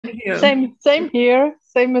here. Same here.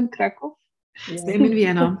 Same in Kraków. Same in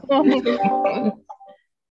Vienna.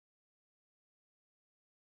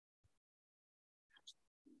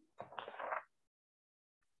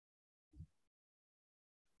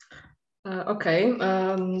 Okej,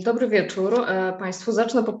 dobry wieczór Państwu.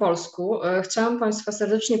 Zacznę po polsku. Chciałam Państwa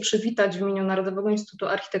serdecznie przywitać w imieniu Narodowego Instytutu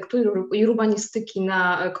Architektury i Urbanistyki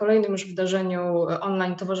na kolejnym już wydarzeniu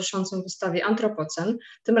online towarzyszącym wystawie Antropocen.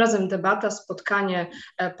 Tym razem debata, spotkanie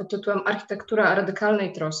pod tytułem Architektura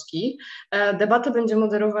radykalnej troski. Debatę będzie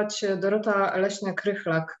moderować Dorota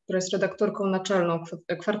Leśniak-Rychlak, która jest redaktorką naczelną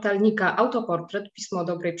kwartalnika Autoportret, pismo o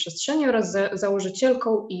dobrej przestrzeni oraz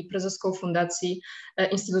założycielką i prezeską Fundacji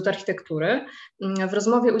Instytut Architektury. W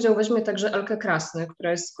rozmowie udział weźmie także Elke Krasny,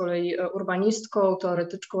 która jest z kolei urbanistką,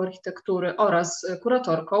 teoretyczką architektury oraz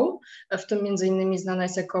kuratorką, w tym między innymi znana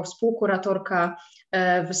jest jako współkuratorka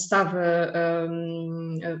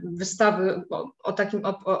wystawy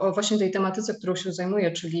o właśnie tej tematyce, którą się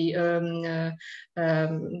zajmuje, czyli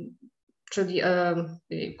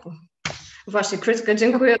właśnie, krytyka,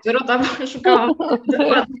 dziękuję Dorota, bo szukałam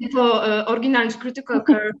dokładnie po oryginalnie, critical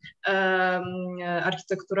care,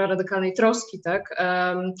 architektura radykalnej troski, tak?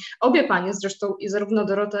 Obie panie zresztą, i zarówno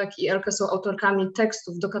Dorota, jak i Elke są autorkami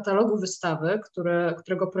tekstów do katalogu wystawy,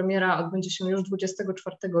 którego premiera odbędzie się już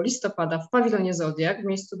 24 listopada w pawilonie Zodiak, w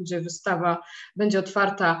miejscu, gdzie wystawa będzie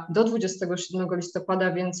otwarta do 27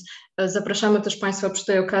 listopada, więc zapraszamy też Państwa przy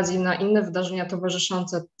tej okazji na inne wydarzenia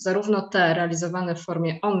towarzyszące, zarówno te realizowane w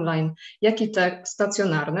formie online, jak i te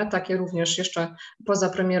stacjonarne, takie również jeszcze poza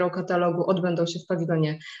premierą katalogu odbędą się w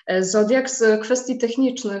pawilonie Zodiak. Z kwestii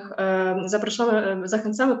technicznych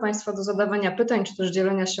zachęcamy Państwa do zadawania pytań, czy też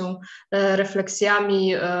dzielenia się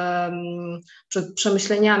refleksjami, czy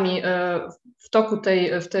przemyśleniami w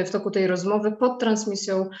toku tej rozmowy pod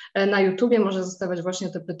transmisją na YouTubie. Można zostawiać właśnie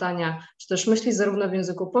te pytania, czy też myśli zarówno w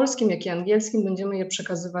języku polskim, jak i angielskim. Będziemy je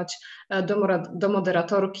przekazywać do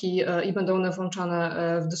moderatorki i będą one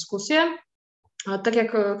włączane w dyskusję. Tak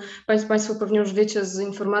jak Państwo pewnie już wiecie z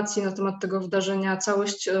informacji na temat tego wydarzenia,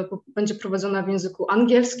 całość będzie prowadzona w języku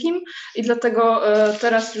angielskim i dlatego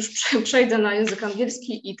teraz już przejdę na język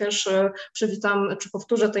angielski i też przywitam, czy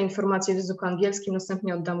powtórzę te informacje w języku angielskim,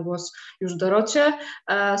 następnie oddam głos już Dorocie.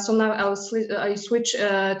 So now I switch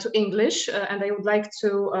to English and I would like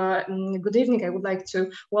to, good evening, I would like to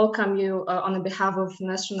welcome you on behalf of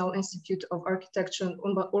National Institute of Architecture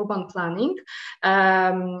and Urban Planning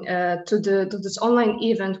to this online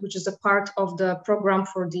event, which is a part of the program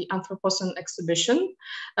for the Anthropocene exhibition,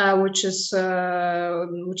 which is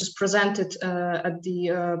presented at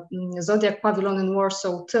the Zodiac Pavilion in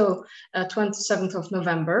Warsaw till 27th of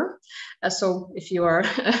November. So if you are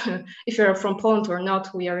if you are from Poland or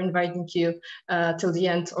not, we are inviting you till the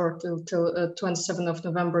end or till 27th of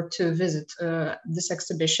November to visit this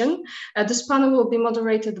exhibition. This panel will be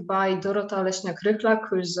moderated by Dorota Leśniak-Rychlak,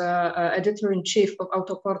 who is editor-in-chief of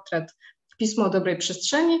Autoportret, pismo o dobrej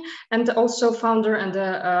przestrzeni, and also founder and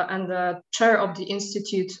the chair of the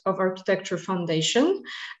Institute of Architecture Foundation.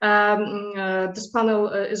 This panel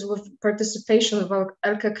is with participation of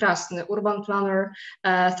Elke Krasny, urban planner,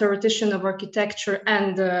 theoretician of architecture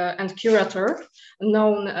and curator,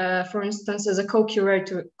 known, for instance, as a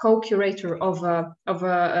co-curator of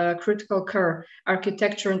a critical care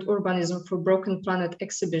architecture and urbanism for Broken Planet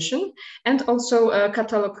exhibition, and also a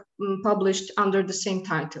catalog published under the same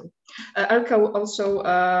title. Elke also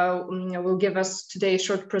will give us today a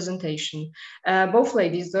short presentation. Both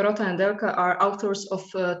ladies, Dorota and Elke, are authors of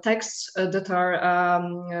texts that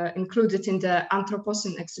are included in the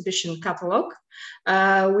Anthropocene exhibition catalog,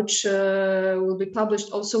 which will be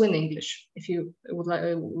published also in English, if you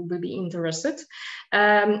would be interested.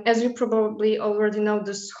 As you probably already know,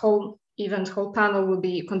 this whole panel will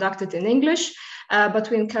be conducted in English, but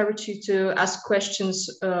we encourage you to ask questions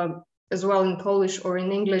as well in Polish or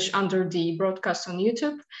in English under the broadcast on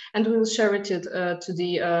YouTube, and we will share it to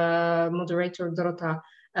the moderator Dorota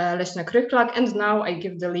Leśniak-Rychlak. And now I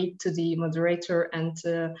give the lead to the moderator, and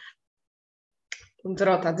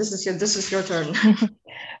Dorota, this is your turn.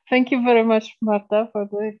 Thank you very much, Marta, for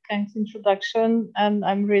the kind introduction, and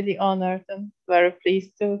I'm really honored and very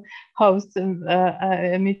pleased to host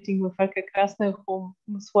a meeting with Elke Krasny,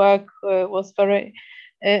 whose work was very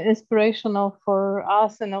inspirational for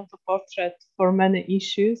us in Autoportret for many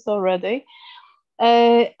issues already.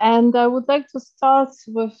 And I would like to start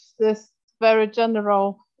with this very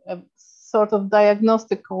general sort of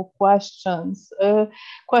diagnostical questions,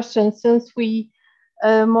 since we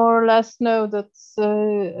more or less know that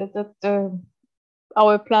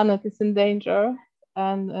our planet is in danger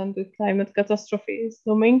and the climate catastrophe is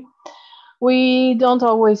looming. We don't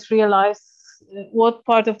always realize what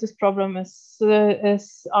part of this problem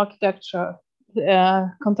is architecture,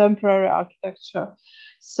 contemporary architecture.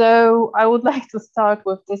 So I would like to start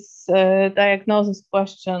with this diagnosis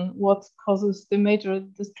question: what causes the major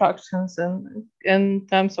distractions in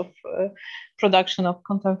terms of production of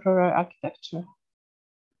contemporary architecture?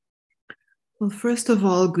 Well, first of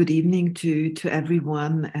all, good evening to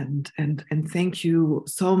everyone, and thank you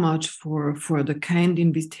so much for the kind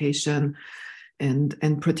invitation,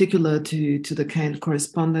 and particular to the kind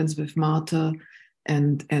correspondence with Marta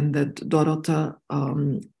and that Dorota,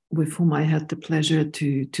 with whom I had the pleasure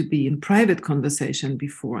to be in private conversation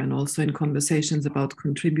before, and also in conversations about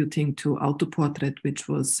contributing to Autoportrait, which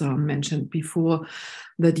was mentioned before,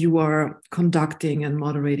 that you are conducting and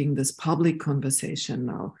moderating this public conversation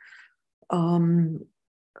now.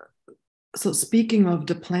 So speaking of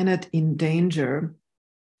the planet in danger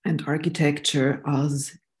and architecture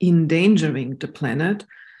as endangering the planet,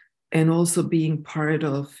 and also being part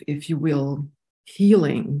of, if you will,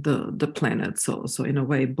 healing the planet, so in a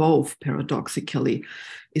way both paradoxically,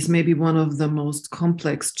 is maybe one of the most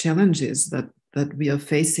complex challenges that we are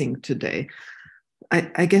facing today.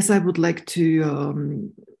 I guess I would like to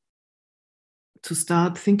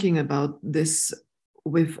start thinking about this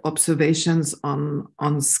with observations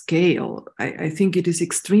on scale. I think it is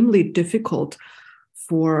extremely difficult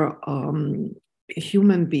for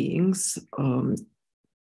human beings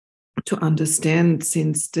to understand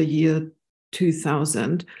since the year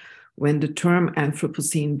 2000, when the term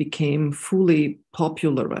Anthropocene became fully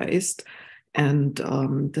popularized, and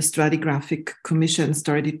the Stratigraphic Commission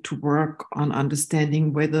started to work on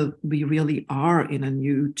understanding whether we really are in a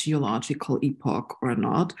new geological epoch or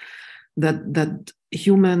not, that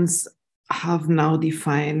humans have now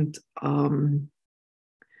defined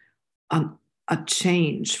a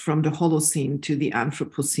change from the Holocene to the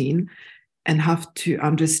Anthropocene, and have to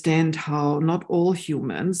understand how not all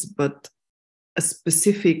humans, but a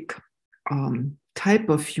specific type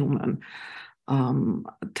of human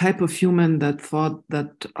that thought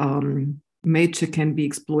that nature can be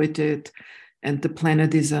exploited and the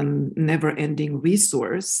planet is a never-ending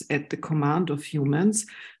resource at the command of humans,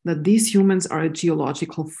 that these humans are a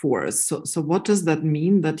geological force. So what does that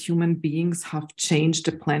mean? That human beings have changed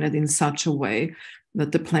the planet in such a way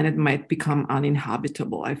that the planet might become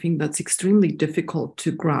uninhabitable. I think that's extremely difficult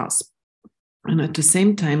to grasp. And at the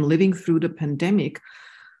same time, living through the pandemic,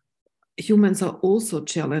 humans are also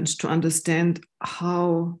challenged to understand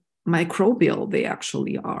how microbial they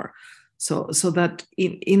actually are. So that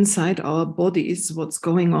inside our bodies, what's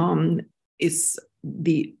going on is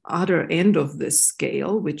the other end of this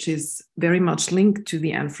scale, which is very much linked to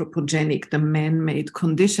the anthropogenic, the man-made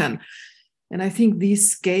condition. And I think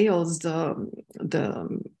these scales,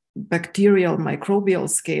 the bacterial microbial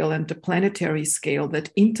scale and the planetary scale,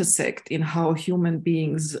 that intersect in how human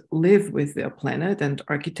beings live with their planet, and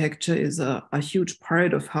architecture is a huge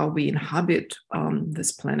part of how we inhabit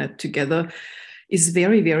this planet together, is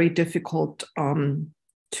very, very difficult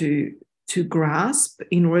to grasp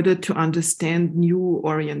in order to understand new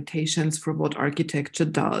orientations for what architecture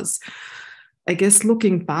does. I guess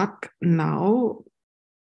looking back now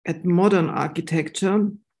at modern architecture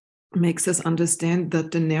makes us understand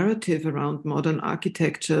that the narrative around modern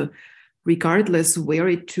architecture, regardless where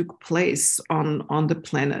it took place on the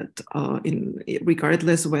planet,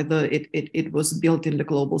 regardless whether it was built in the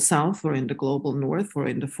global south or in the global north or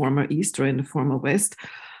in the former east or in the former west,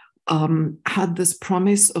 had this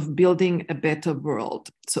promise of building a better world.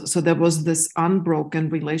 So there was this unbroken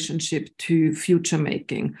relationship to future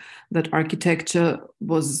making, that architecture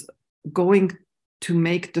was going to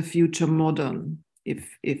make the future modern,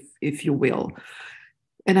 if you will.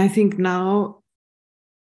 And I think now,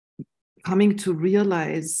 coming to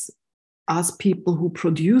realize, as people who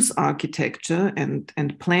produce architecture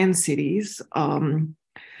and plan cities,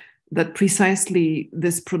 that precisely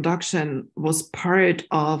this production was part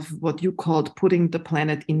of what you called putting the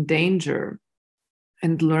planet in danger,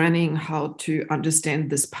 and learning how to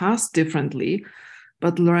understand this past differently,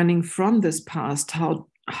 but learning from this past how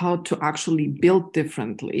to actually build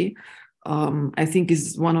differently, I think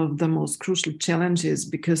is one of the most crucial challenges,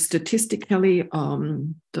 because statistically,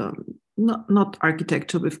 not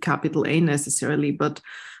architecture with capital A necessarily, but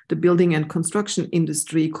the building and construction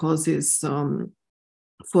industry causes 40%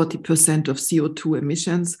 of CO2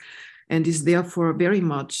 emissions, and is therefore very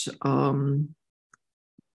much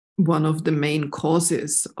one of the main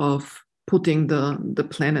causes of putting the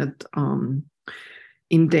planet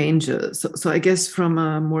in danger. So I guess from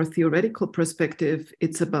a more theoretical perspective,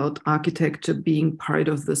 it's about architecture being part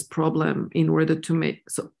of this problem in order to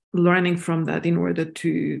learning from that in order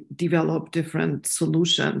to develop different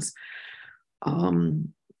solutions.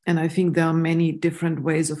 And I think there are many different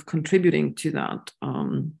ways of contributing to that.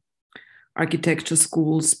 Architecture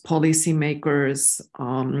schools, policymakers,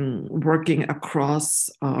 working across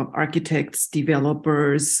architects,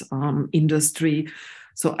 developers, industry.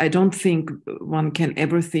 So I don't think one can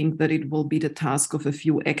ever think that it will be the task of a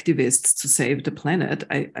few activists to save the planet.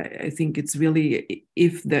 I think it's really,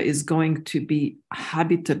 if there is going to be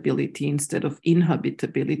habitability instead of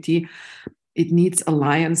inhabitability, it needs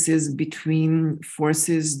alliances between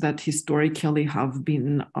forces that historically have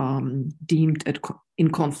been deemed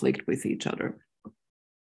in conflict with each other.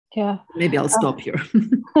 Yeah. Maybe I'll stop here.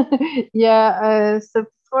 Yeah. So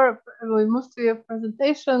before we move to your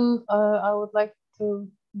presentation, I would like to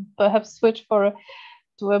perhaps switch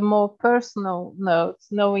to a more personal note,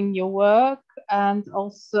 knowing your work and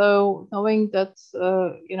also knowing that,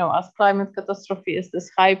 as climate catastrophe is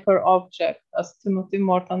this hyper object, as Timothy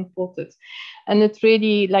Morton put it, and it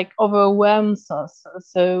really overwhelms us.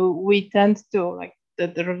 So we tend to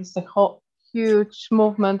that there is a whole huge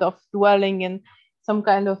movement of dwelling in some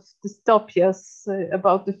kind of dystopias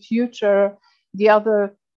about the future. The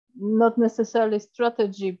other, not necessarily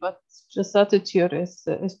strategy, but just attitude is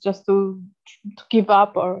just to give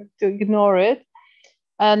up or to ignore it.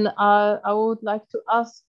 And I would like to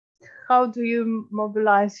ask, how do you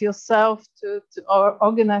mobilize yourself or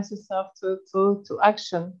organize yourself to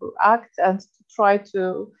action, to act and to try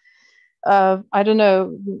to, I don't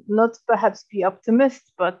know, not perhaps be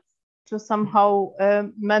optimist, but to somehow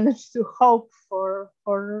manage to hope for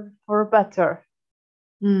better?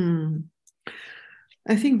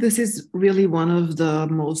 I think this is really one of the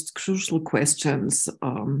most crucial questions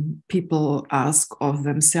people ask of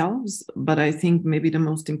themselves. But I think maybe the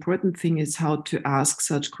most important thing is how to ask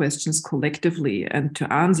such questions collectively and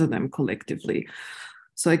to answer them collectively.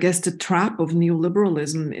 So I guess the trap of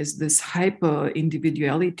neoliberalism is this hyper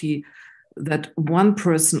individuality that one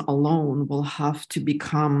person alone will have to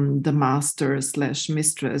become the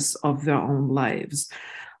master/mistress of their own lives.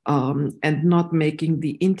 And not making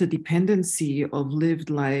the interdependency of lived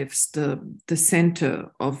lives the center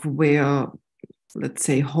of where, let's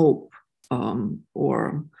say, hope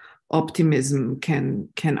or optimism can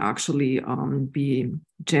actually be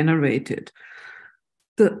generated.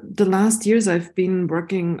 The last years I've been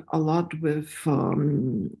working a lot with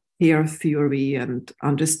care theory and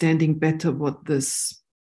understanding better what this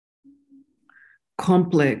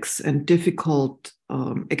complex and difficult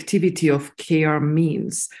activity of care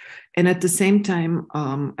means. And at the same time,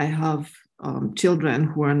 I have children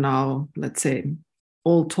who are now, let's say,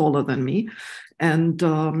 all taller than me. And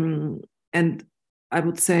I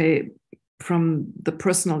would say from the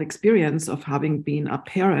personal experience of having been a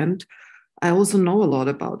parent, I also know a lot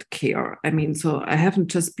about care. I mean, so I haven't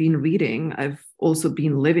just been reading, I've also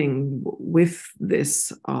been living with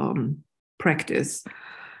this practice.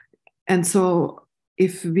 And so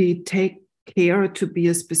if we take care to be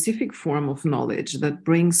a specific form of knowledge that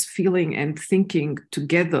brings feeling and thinking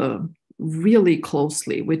together really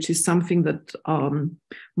closely, which is something that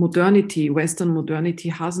modernity, Western modernity,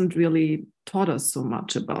 hasn't really taught us so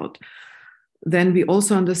much about, then we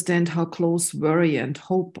also understand how close worry and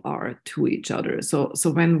hope are to each other. So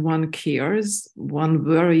when one cares, one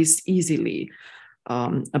worries easily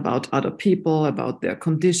about other people, about their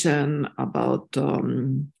condition, about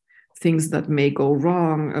things that may go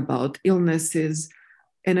wrong, about illnesses.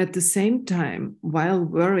 And at the same time, while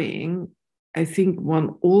worrying, I think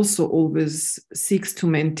one also always seeks to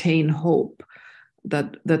maintain hope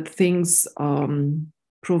that things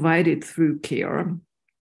provided through care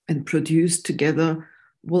and produced together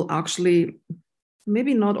will actually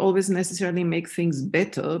maybe not always necessarily make things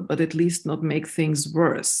better, but at least not make things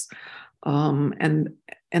worse. And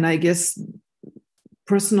I guess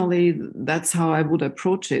personally, that's how I would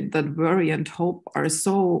approach it, that worry and hope are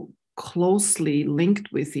so closely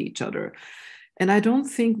linked with each other. And I don't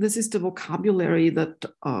think this is the vocabulary that,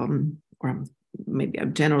 or maybe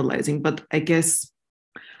I'm generalizing, but I guess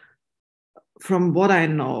from what I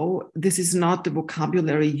know, this is not the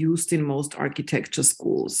vocabulary used in most architecture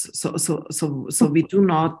schools. So we do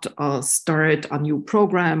not start a new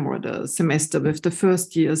program or the semester with the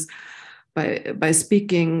first years by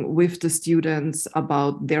speaking with the students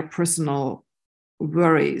about their personal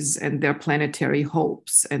worries and their planetary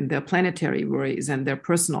hopes and their planetary worries and their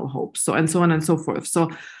personal hopes, so and so on and so forth.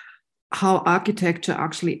 So how architecture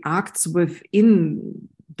actually acts within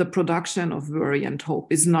the production of worry and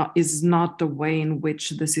hope is not the way in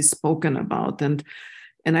which this is spoken about. And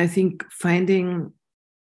I think finding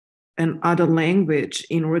an other language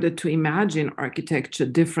in order to imagine architecture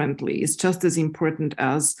differently is just as important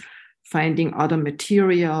as finding other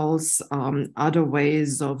materials, other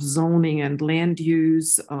ways of zoning and land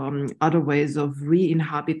use, other ways of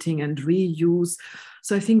re-inhabiting and reuse.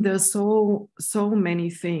 So I think there's so many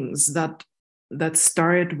things that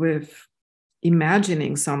start with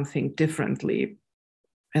imagining something differently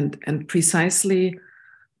and precisely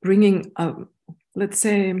bringing let's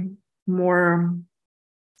say, more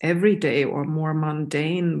everyday or more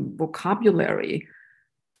mundane vocabulary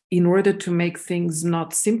in order to make things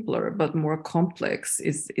not simpler but more complex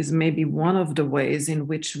is maybe one of the ways in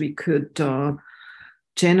which we could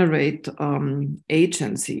generate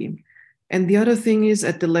agency. And the other thing is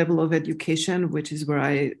at the level of education, which is where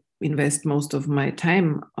I invest most of my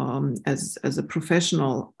time as a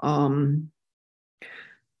professional,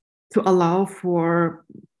 to allow for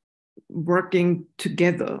working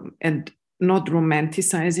together and not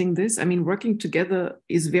romanticizing this. I mean, working together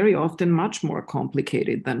is very often much more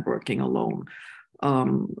complicated than working alone.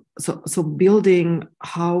 So building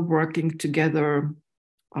how working together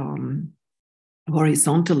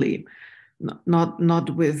horizontally, not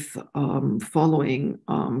with following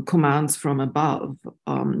commands from above,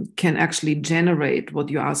 can actually generate what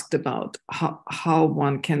you asked about, how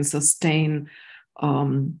one can sustain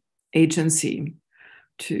agency,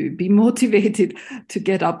 to be motivated to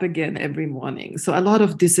get up again every morning. So a lot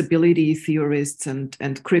of disability theorists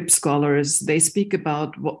and CRIP scholars, they speak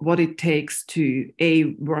about what it takes to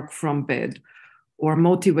work from bed or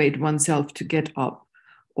motivate oneself to get up.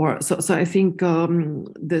 Or so I think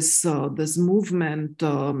this movement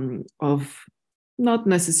of not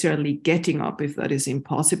necessarily getting up, if that is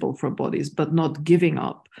impossible for bodies, but not giving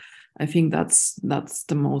up. I think that's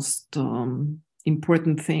the most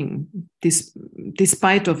important thing,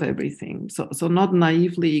 despite of everything. So not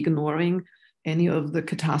naively ignoring any of the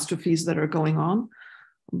catastrophes that are going on,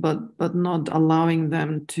 but not allowing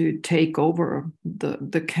them to take over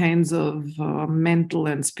the kinds of mental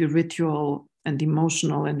and spiritual and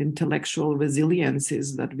emotional and intellectual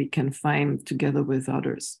resiliences that we can find together with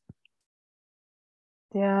others.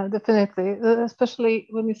 Yeah, definitely. Especially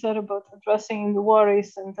when you said about addressing the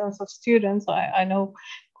worries in terms of students, I know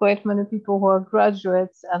quite many people who are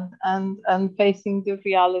graduates and facing the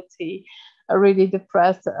reality are really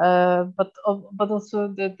depressed. But also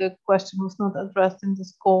the question was not addressed in the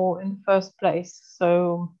school in the first place.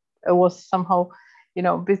 So it was somehow,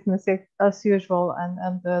 business as usual,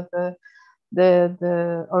 and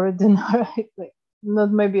the ordinary,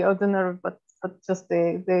 not maybe ordinary, but just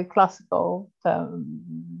the classical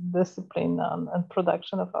discipline and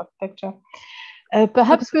production of architecture.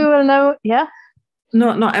 Perhaps we will know, yeah?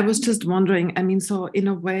 No, I was just wondering, I mean, so in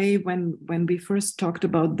a way, when we first talked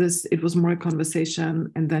about this, it was more a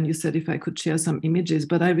conversation, and then you said if I could share some images,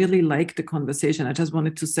 but I really liked the conversation. I just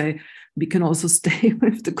wanted to say we can also stay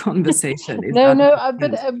with the conversation.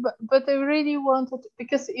 But I really wanted,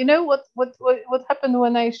 because what happened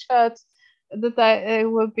when I shared that I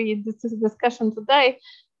will be in this discussion today,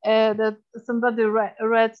 that somebody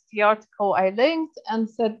read the article I linked and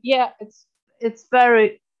said, yeah, it's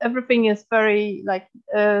very, everything is very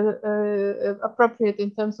appropriate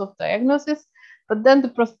in terms of diagnosis, but then the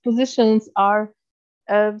propositions are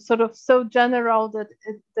sort of so general that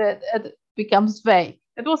it becomes vague.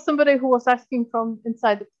 It was somebody who was asking from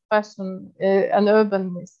inside the profession, an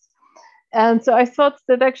urbanist. And so I thought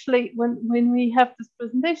that actually when we have this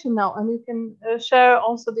presentation now, and you can share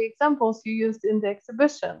also the examples you used in the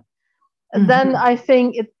exhibition, mm-hmm. then I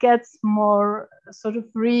think it gets more sort of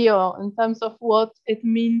real in terms of what it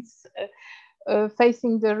means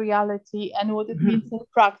facing the reality and what it mm-hmm. means in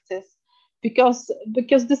practice. Because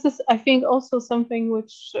this is, I think, also something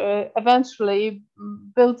which eventually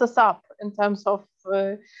builds us up in terms of,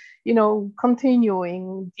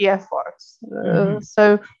 continuing the efforts.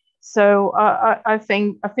 Mm-hmm. So I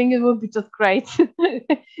think it would be just great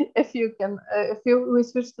if we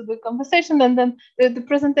switch to the conversation and then the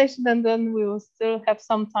presentation, and then we will still have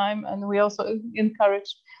some time, and we also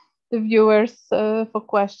encourage the viewers for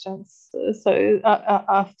questions.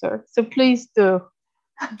 After, so please do.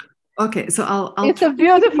 Okay, so I'll it's a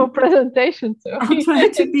beautiful presentation too. I'll try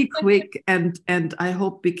to be quick, and I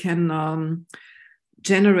hope we can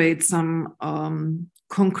generate some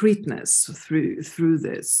concreteness through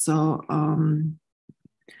this. So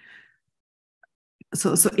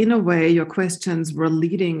in a way, your questions were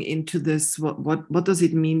leading into this. What does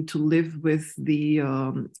it mean to live with the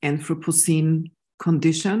Anthropocene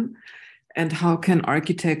condition, and how can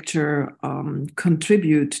architecture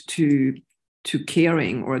contribute to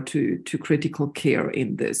caring or to critical care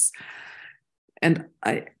in this? And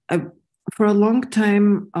I for a long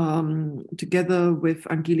time, together with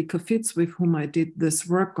Angelika Fitz, with whom I did this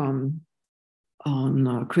work on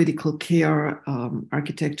on critical care,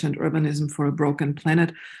 architecture and urbanism for a broken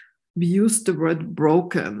planet, we used the word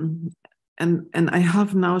broken. And I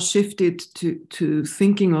have now shifted to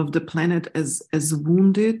thinking of the planet as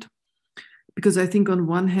wounded, because I think on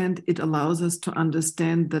one hand, it allows us to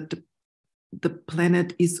understand that the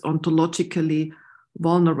planet is ontologically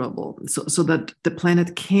vulnerable, so that the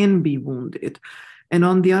planet can be wounded. And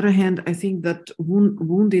on the other hand, I think that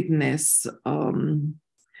woundedness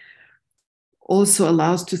also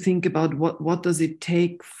allows to think about what does it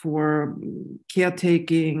take for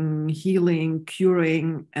caretaking, healing,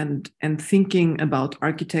 curing, and thinking about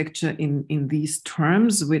architecture in these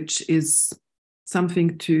terms, which is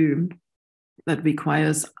something that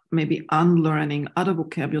requires maybe unlearning other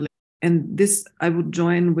vocabulary. And this, I would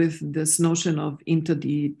join with this notion of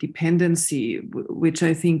interdependency, which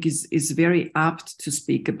I think is very apt to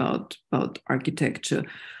speak about architecture,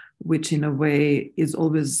 which in a way is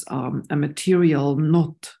always a material,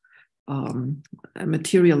 not a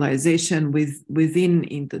materialization within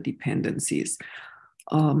interdependencies.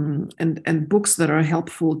 And books that are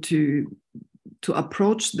helpful to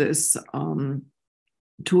approach this,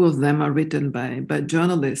 two of them are written by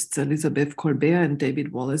journalists, Elizabeth Colbert and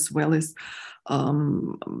David Wallace-Wells,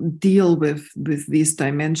 deal with these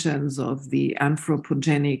dimensions of the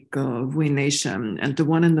anthropogenic ruination. And the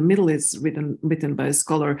one in the middle is written by a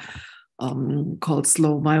scholar called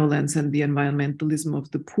Slow Violence and the Environmentalism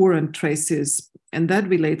of the Poor, and traces, and that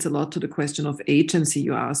relates a lot to the question of agency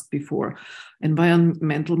you asked before.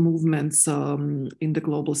 Environmental movements in the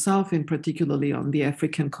global south, and particularly on the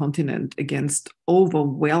African continent, against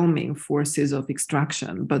overwhelming forces of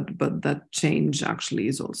extraction, but that change actually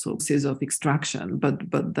is also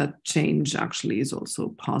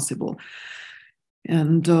possible.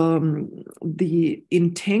 And the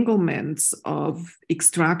entanglements of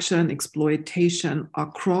extraction, exploitation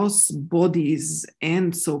across bodies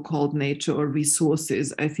and so-called nature or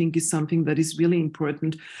resources, I think, is something that is really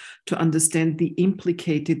important to understand the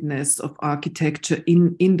implicatedness of architecture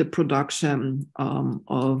in the production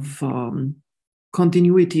of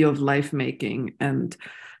continuity of life making and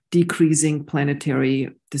decreasing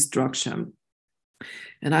planetary destruction.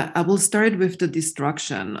 And I will start with the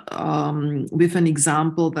destruction, with an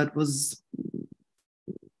example that was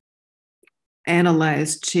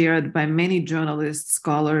analyzed, shared by many journalists,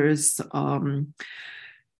 scholars,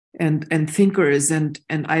 and thinkers. And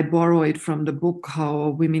I borrow it from the book How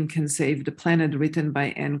Women Can Save the Planet, written by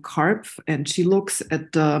Anne Karpf. And she looks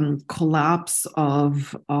at the collapse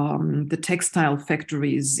of the textile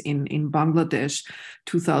factories in Bangladesh,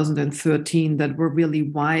 2013, that were really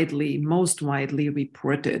most widely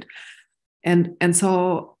reported. And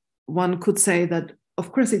so one could say that,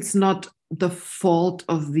 of course, it's not the fault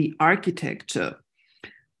of the architecture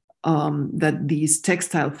that these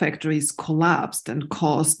textile factories collapsed and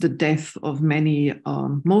caused the death of many,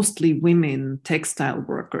 mostly women textile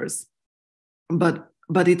workers. But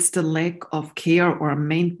it's the lack of care or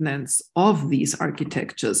maintenance of these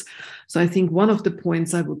architectures. So I think one of the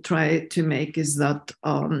points I would try to make is that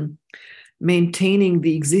maintaining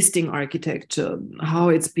the existing architecture, how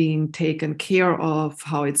it's being taken care of,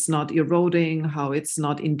 how it's not eroding, how it's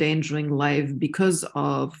not endangering life because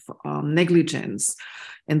of negligence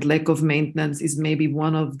and lack of maintenance, is maybe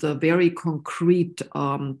one of the very concrete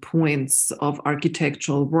points of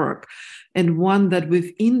architectural work, and one that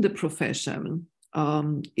within the profession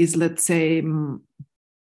is, let's say,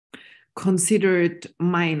 considered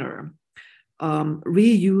minor.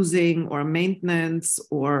 Reusing or maintenance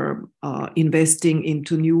or investing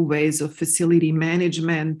into new ways of facility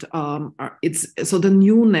management. So the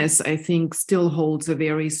newness, I think, still holds a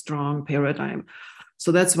very strong paradigm.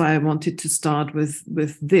 So that's why I wanted to start with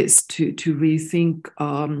this, to rethink,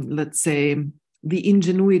 let's say, the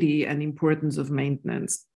ingenuity and importance of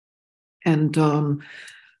maintenance. And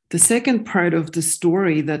the second part of the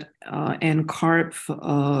story that Anne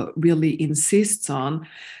Karpf really insists on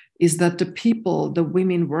is that the people, the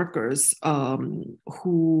women workers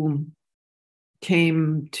who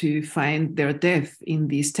came to find their death in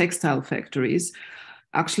these textile factories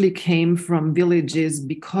actually came from villages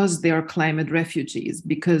because they are climate refugees,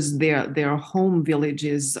 because their home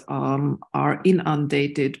villages are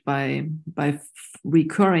inundated by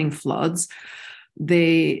recurring floods.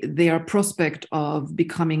 Their prospect of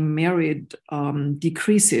becoming married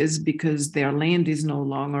decreases because their land is no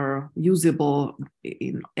longer usable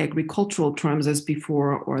in agricultural terms as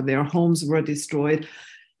before, or their homes were destroyed.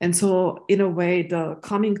 And so, in a way, the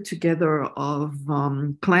coming together of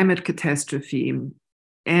climate catastrophe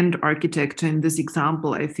and architecture in this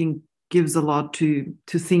example, I think, gives a lot to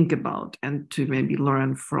think about and to maybe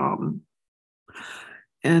learn from.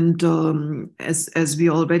 And as we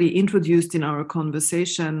already introduced in our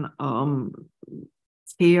conversation,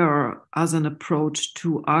 care as an approach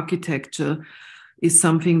to architecture is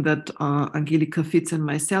something that Angelika Fitz and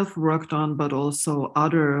myself worked on, but also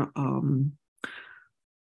other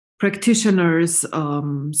practitioners,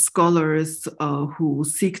 scholars who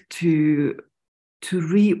seek to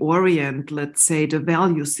reorient, let's say, the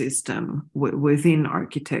value system within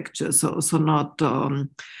architecture. So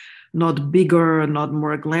not bigger, not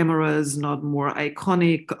more glamorous, not more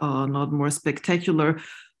iconic, not more spectacular.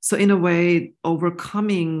 So in a way,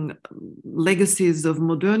 overcoming legacies of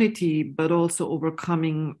modernity, but also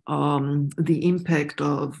overcoming the impact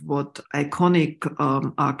of what iconic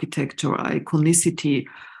architecture, iconicity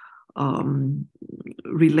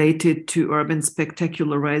related to urban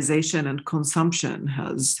spectacularization and consumption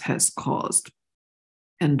has caused.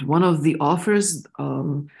 And one of the authors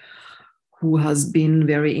who has been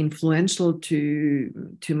very influential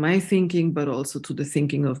to my thinking, but also to the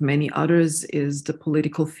thinking of many others, is the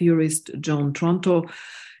political theorist Joan Tronto.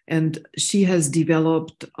 And she has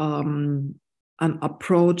developed an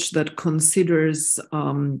approach that considers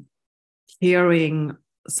caring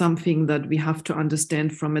something that we have to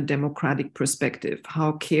understand from a democratic perspective,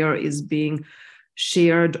 how care is being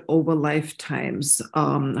shared over lifetimes,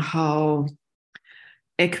 how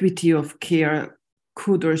equity of care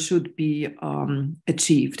could or should be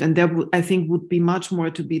achieved. And there, I think, would be much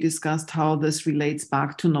more to be discussed how this relates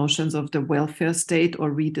back to notions of the welfare state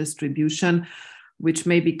or redistribution, which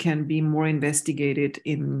maybe can be more investigated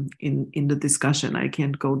in the discussion. I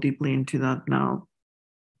can't go deeply into that now.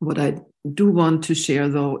 What I do want to share,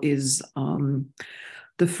 though, is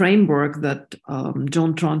the framework that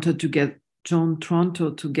Joan Tronto,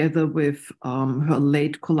 together with her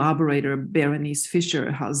late collaborator, Berenice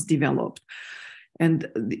Fischer, has developed. And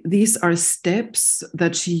these are steps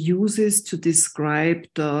that she uses to describe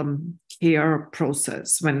the care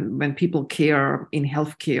process when people care in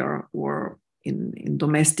healthcare or in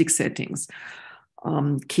domestic settings.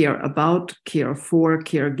 Care about, care for,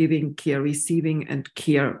 caregiving, care receiving, and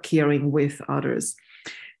caring with others.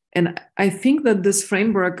 And I think that this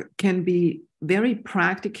framework can be very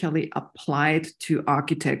practically applied to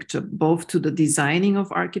architecture, both to the designing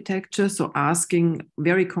of architecture, so asking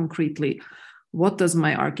very concretely, what does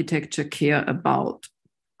my architecture care about?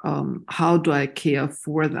 How do I care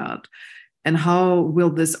for that? And how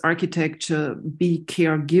will this architecture be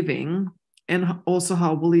caregiving? And also,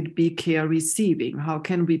 how will it be care receiving? How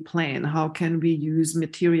can we plan? How can we use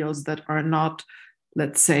materials that are not,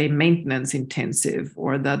 let's say, maintenance intensive,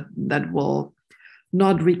 or that will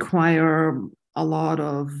not require a lot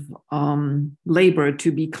of labor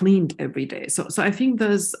to be cleaned every day? So I think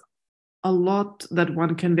there's a lot that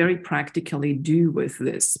one can very practically do with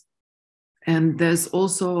this. And there's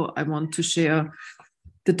also, I want to share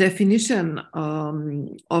the definition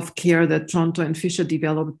of care that Tronto and Fischer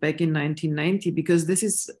developed back in 1990, because this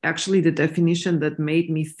is actually the definition that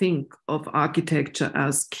made me think of architecture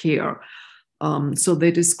as care. So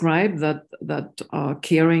they describe that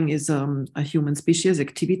caring is a human species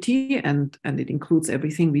activity, and it includes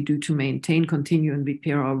everything we do to maintain, continue, and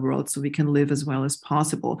repair our world so we can live as well as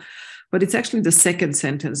possible. But it's actually the second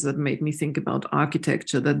sentence that made me think about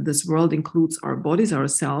architecture, that this world includes our bodies,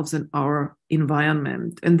 ourselves, and our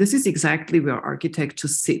environment. And this is exactly where architecture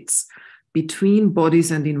sits, between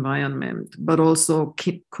bodies and environment, but also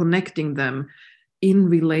keep connecting them in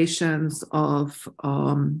relations of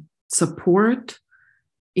support,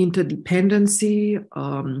 interdependency,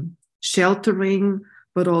 sheltering,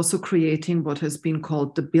 but also creating what has been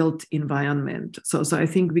called the built environment. So I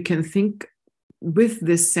think we can think with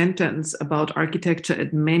this sentence about architecture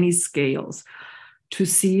at many scales to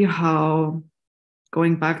see how,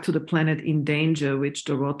 going back to the planet in danger, which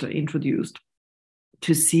Dorota introduced,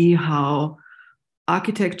 to see how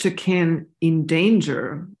architecture can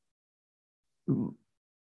endanger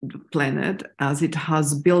the planet as it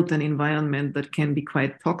has built an environment that can be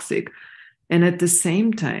quite toxic. And at the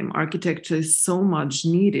same time, architecture is so much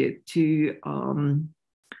needed to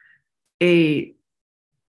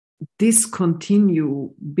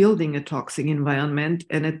discontinue building a toxic environment,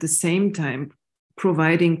 and at the same time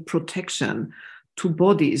providing protection to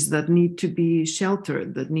bodies that need to be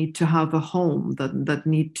sheltered, that need to have a home, that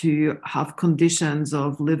need to have conditions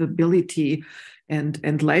of livability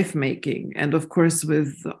and life making. And of course,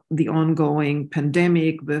 with the ongoing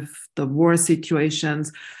pandemic, with the war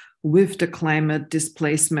situations, with the climate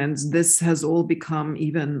displacements, this has all become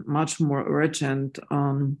even much more urgent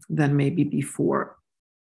than maybe before.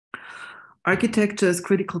 architecture as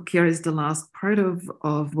critical care is the last part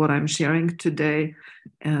of what I'm sharing today.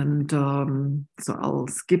 And so I'll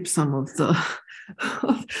skip some of the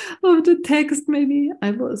of the text. Maybe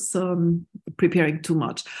I was preparing too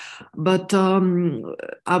much, but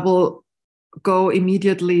I will go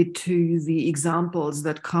immediately to the examples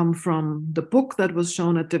that come from the book that was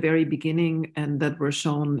shown at the very beginning and that were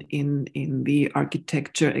shown in the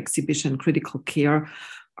architecture exhibition, Critical Care,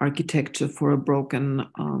 Architecture for a Broken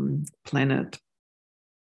Planet.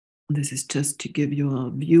 This is just to give you a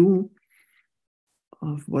view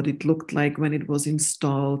of what it looked like when it was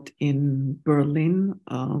installed in Berlin,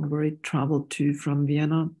 where it traveled to from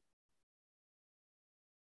Vienna.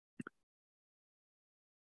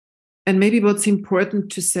 And maybe what's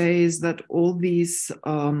important to say is that all these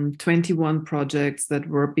 21 projects that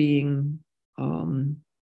were being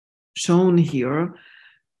shown here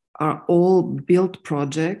are all built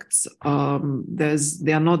projects. They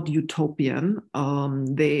are not utopian.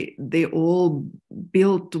 They all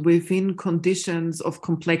built within conditions of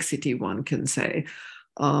complexity, one can say.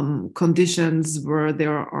 Conditions where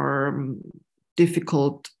there are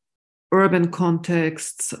difficult urban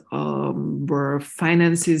contexts, where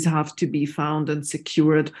finances have to be found and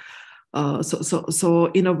secured.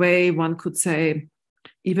 So in a way, one could say,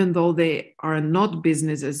 even though they are not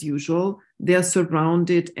business as usual, they are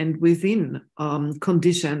surrounded and within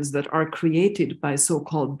conditions that are created by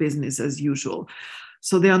so-called business as usual.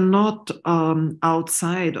 So they are not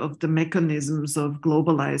outside of the mechanisms of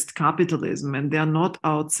globalized capitalism, and they are not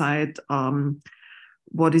outside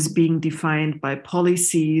what is being defined by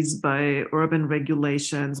policies, by urban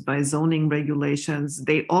regulations, by zoning regulations.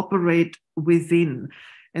 They operate within.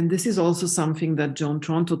 And this is also something that Joan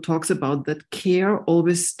Tronto talks about, that care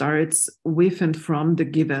always starts with and from the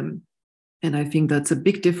given. And I think that's a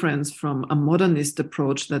big difference from a modernist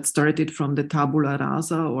approach that started from the tabula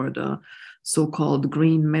rasa, or the so-called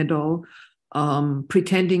green meadow,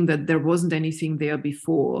 pretending that there wasn't anything there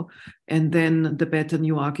before. And then the better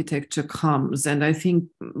new architecture comes. And I think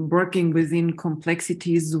working within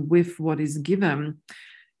complexities with what is given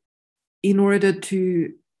in order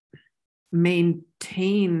to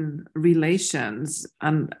maintain relations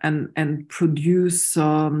and produce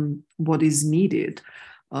what is needed.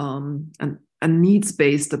 And a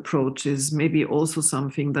needs-based approach is maybe also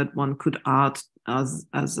something that one could add as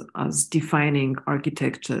defining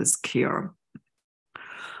architecture as care.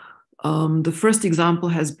 The first example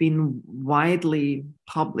has been widely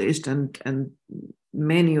published, and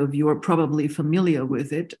many of you are probably familiar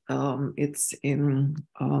with it. It's in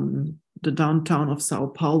the downtown of Sao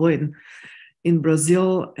Paulo in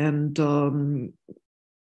Brazil, and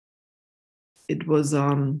it was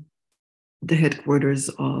the headquarters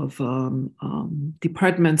of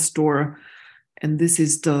department store. And this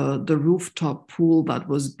is the rooftop pool that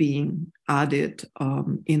was being added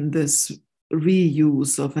in this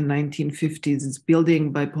reuse of a 1950s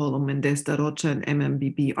building by Paulo Mendes da Rocha and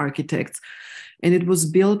MMBB architects. And it was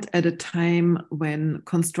built at a time when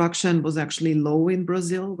construction was actually low in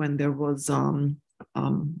Brazil, when there was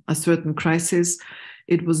a certain crisis.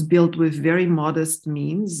 It was built with very modest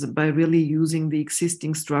means by really using the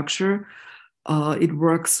existing structure. It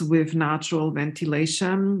works with natural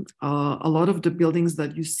ventilation. A lot of the buildings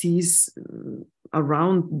that you see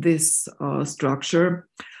around this structure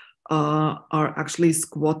are actually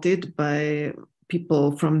squatted by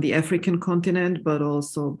people from the African continent, but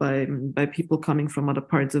also by people coming from other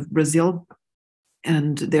parts of Brazil.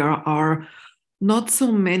 And there are not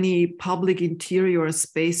so many public interior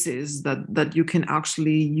spaces that you can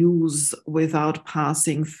actually use without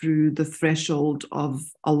passing through the threshold of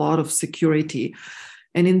a lot of security.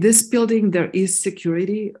 And in this building, there is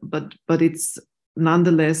security, but it's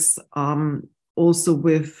nonetheless also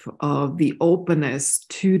with the openness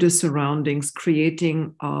to the surroundings,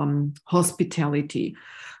 creating hospitality.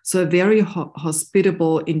 So a very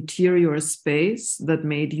hospitable interior space that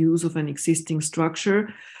made use of an existing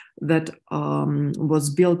structure that was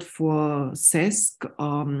built for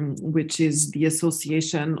CESC, which is the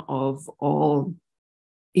association of all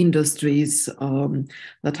industries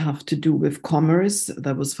that have to do with commerce,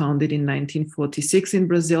 that was founded in 1946 in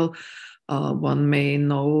Brazil. One may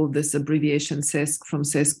know this abbreviation CESC from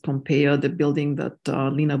CESC Pompeia, the building that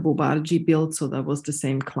Lina Bobardi built, so that was the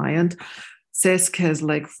same client. CESC has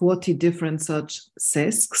like 40 different such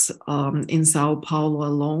CESCs in Sao Paulo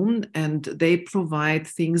alone, and they provide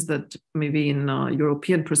things that maybe in a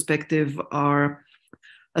European perspective are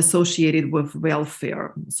associated with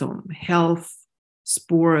welfare. So health,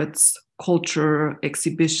 sports, culture,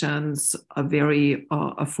 exhibitions, a very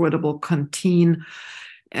affordable canteen.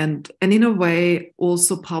 and in a way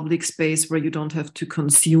also public space where you don't have to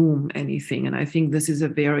consume anything. And I think this is a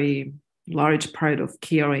very large part of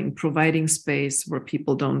caring, providing space where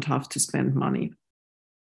people don't have to spend money.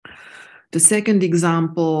 The second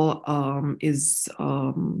example is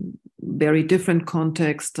very different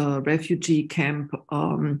context, a refugee camp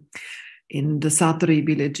in the Satri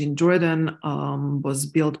village in Jordan, was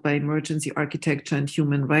built by Emergency Architecture and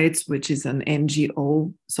Human Rights, which is an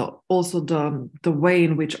NGO. So also the way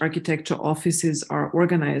in which architecture offices are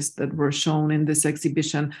organized that were shown in this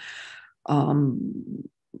exhibition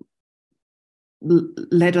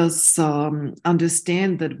let us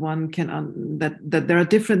understand that one can that there are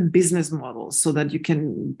different business models, so that you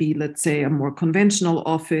can be, let's say, a more conventional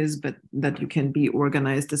office, but that you can be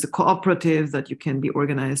organized as a cooperative, that you can be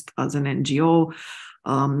organized as an NGO.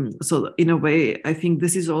 So in a way, I think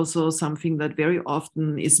this is also something that very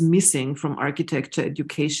often is missing from architecture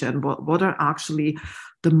education. What are actually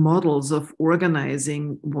the models of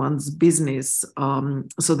organizing one's business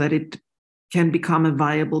so that it can become a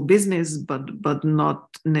viable business, but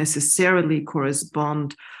not necessarily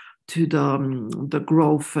correspond to the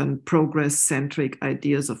growth and progress-centric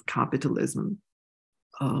ideas of capitalism.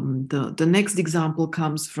 The next example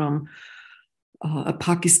comes from a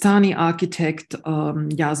Pakistani architect,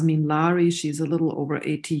 Yasmin Lari. She's a little over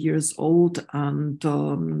 80 years old and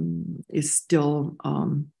is still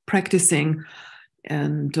practicing,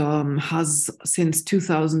 and has since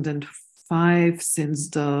 2005, since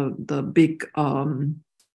the big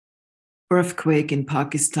earthquake in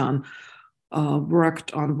Pakistan,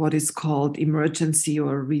 worked on what is called emergency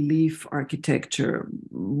or relief architecture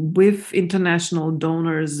with international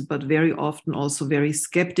donors, but very often also very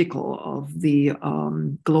skeptical of the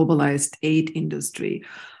globalized aid industry,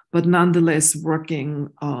 but nonetheless working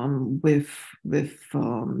with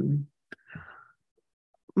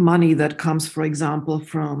money that comes, for example,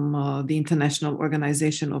 from the International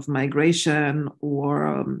Organization of Migration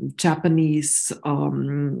or Japanese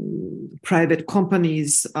private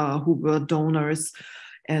companies who were donors.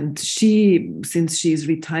 And she, since she's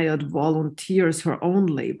retired, volunteers her own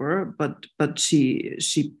labor, but she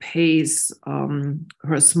pays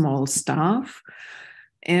her small staff.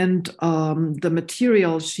 And the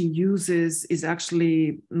material she uses is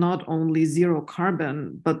actually not only zero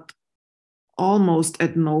carbon, but almost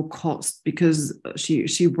at no cost, because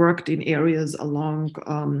she worked in areas along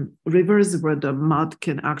rivers where the mud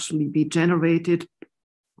can actually be generated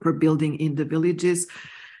for building in the villages.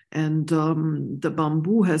 And the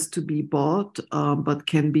bamboo has to be bought, but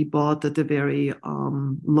can be bought at a very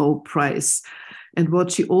low price. And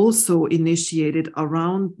what she also initiated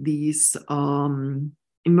around these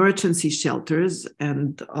emergency shelters,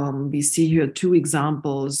 and we see here two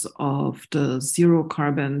examples of the zero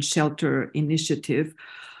carbon shelter initiative,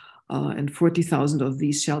 and 40,000 of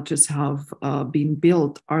these shelters have been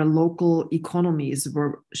built, are local economies,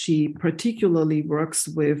 where she particularly works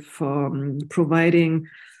with providing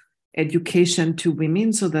education to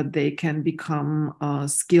women so that they can become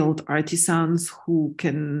skilled artisans who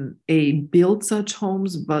can A, build such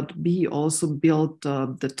homes, but B, also build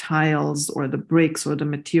the tiles or the bricks or the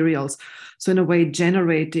materials. So in a way,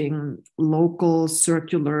 generating local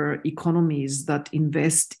circular economies that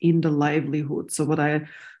invest in the livelihood. So what I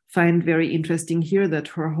find very interesting here, that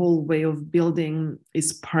her whole way of building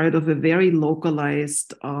is part of a very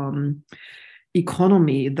localized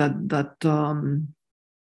economy that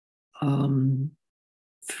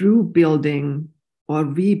through building or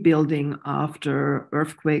rebuilding after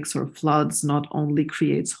earthquakes or floods not only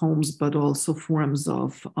creates homes, but also forms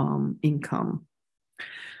of income.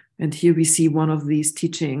 And here we see one of these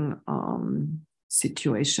teaching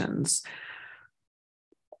situations.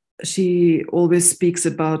 She always speaks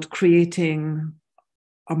about creating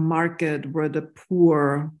a market where the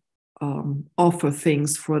poor offer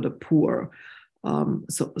things for the poor.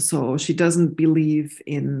 So she doesn't believe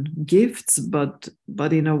in gifts, but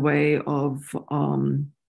in a way of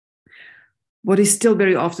what is still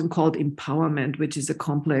very often called empowerment, which is a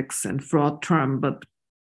complex and fraught term. But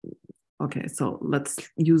okay, so let's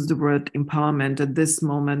use the word empowerment at this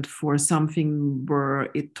moment for something where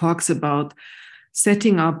it talks about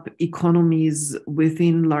setting up economies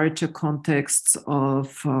within larger contexts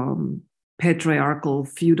of patriarchal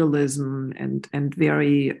feudalism and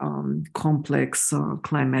very complex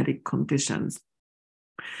climatic conditions.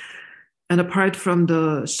 And apart from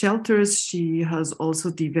the shelters, she has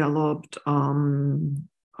also developed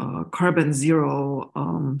carbon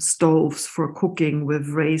zero stoves for cooking with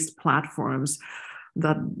raised platforms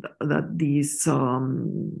that these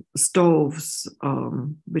stoves,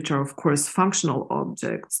 which are of course functional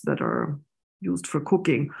objects that are used for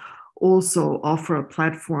cooking, also offer a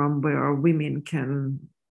platform where women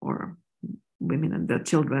and their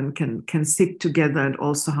children can sit together and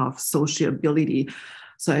also have sociability.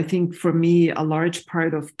 So I think for me, a large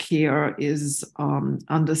part of care is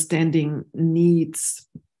understanding needs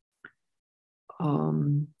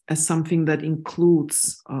as something that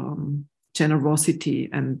includes generosity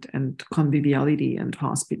and conviviality and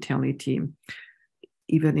hospitality,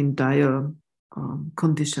 even in dire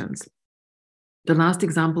conditions. The last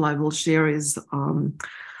example I will share is an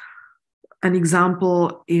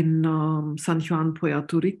example in San Juan,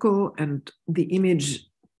 Puerto Rico, and the image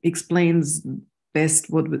explains best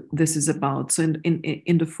what this is about. So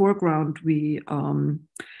in the foreground, we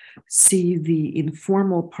see the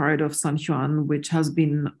informal part of San Juan, which has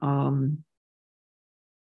been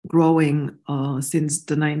growing since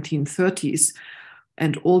the 1930s,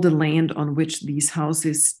 and all the land on which these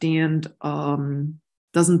houses stand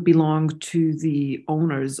doesn't belong to the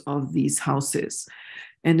owners of these houses.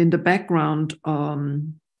 And in the background,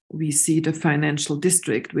 we see the financial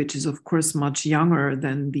district, which is, of course, much younger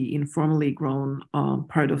than the informally grown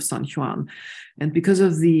part of San Juan. And because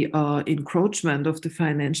of the encroachment of the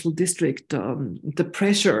financial district, the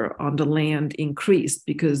pressure on the land increased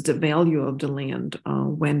because the value of the land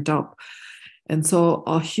went up. And so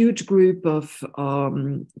a huge group of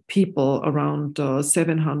people, around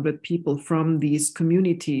 700 people from these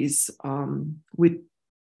communities, and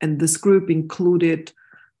this group included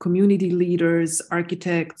community leaders,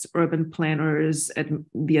 architects, urban planners,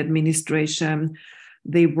 the administration.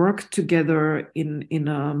 They worked together in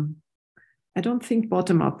a, I don't think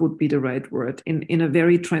bottom up would be the right word, in a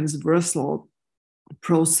very transversal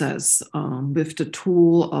process with the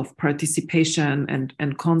tool of participation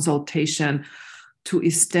and consultation to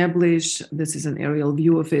establish, this is an aerial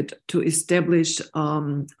view of it, to establish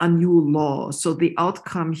a new law. So the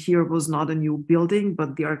outcome here was not a new building,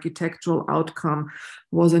 but the architectural outcome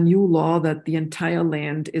was a new law that the entire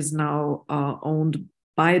land is now owned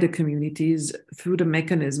by the communities through the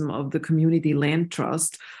mechanism of the community land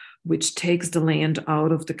trust, which takes the land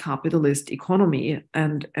out of the capitalist economy,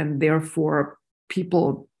 and therefore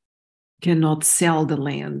people cannot sell the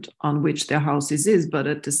land on which their houses is, but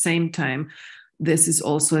at the same time, this is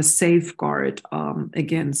also a safeguard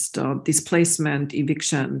against displacement,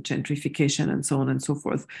 eviction, gentrification, and so on and so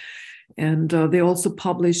forth. And they also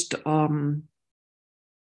published a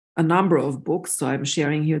number of books. So I'm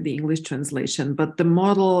sharing here the English translation, but the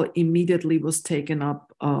model immediately was taken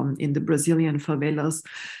up in the Brazilian favelas,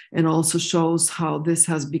 and also shows how this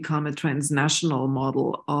has become a transnational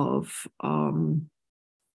model of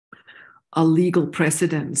a legal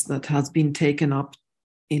precedence that has been taken up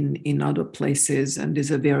in other places, and is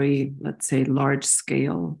a very, let's say, large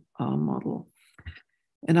scale model.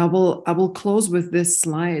 And I will close with this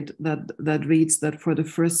slide that reads that for the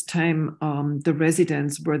first time, the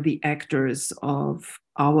residents were the actors of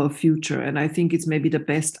our future. And I think it's maybe the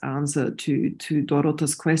best answer to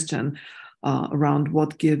Dorota's question around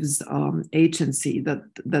what gives agency, that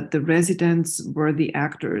the residents were the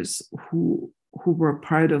actors who were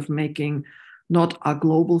part of making not a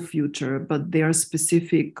global future, but their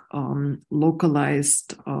specific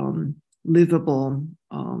localized, livable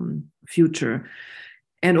future.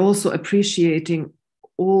 And also appreciating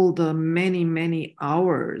all the many, many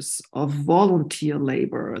hours of volunteer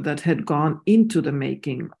labor that had gone into the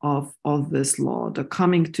making of this law, the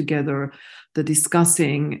coming together, the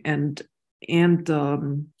discussing, and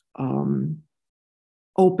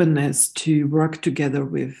openness to work together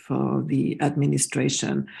with the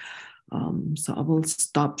administration. So I will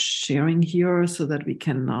stop sharing here so that we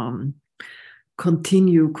can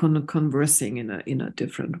continue conversing in a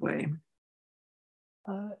different way.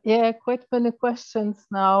 Yeah, quite many questions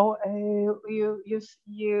now. You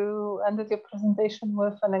ended your presentation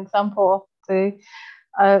with an example of the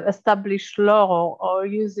established law, or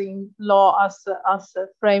using law as a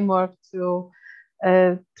framework to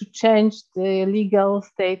change the legal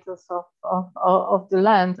status of the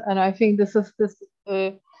land. And I think this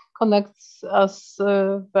connects us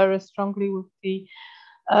very strongly with the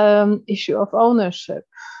issue of ownership.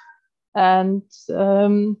 And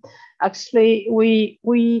actually, we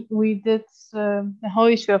did the whole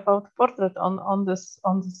issue about portrait on this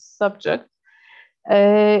subject,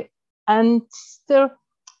 and still,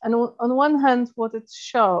 and on one hand, what it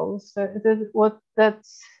shows that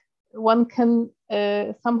one can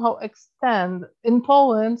somehow extend. In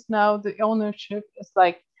Poland now, the ownership is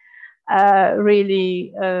like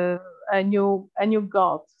really a new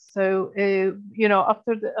god. So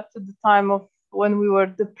after the time of when we were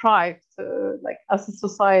deprived, like as a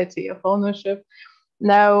society, of ownership,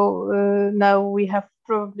 now we have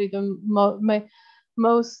probably the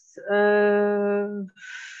most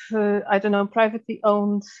I don't know, privately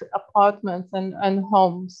owned apartments and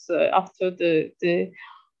homes after the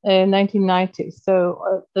 1990s.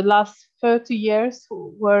 So the last 30 years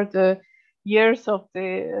were the years of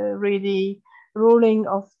the really ruling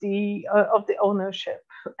of the ownership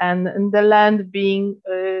and the land being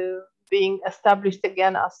established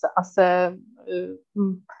again as a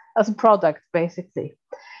product, basically.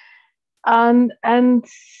 And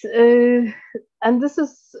this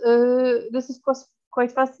was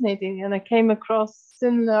quite fascinating, and I came across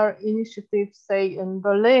similar initiatives, say in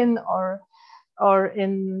Berlin or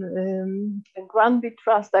in Granby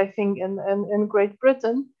Trust, I think, in Great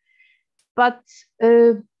Britain, but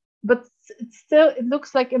it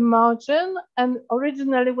looks like a margin. And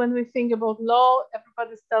originally, when we think about law,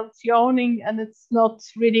 everybody starts yawning, and it's not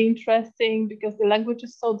really interesting because the language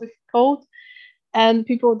is so difficult, and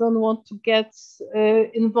people don't want to get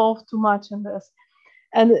involved too much in this.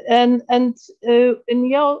 And in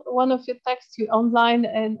one of your texts, you outline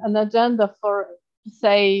an agenda for,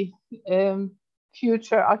 say,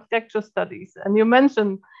 future architecture studies, and you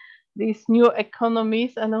mentioned these new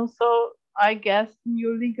economies and also, I guess,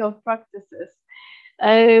 new legal practices.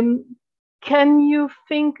 Can you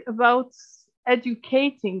think about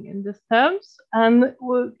educating in these terms, and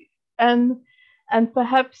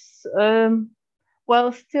perhaps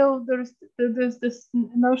well, still there's this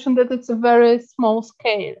notion that it's a very small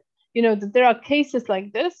scale, that there are cases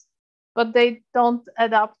like this, but they don't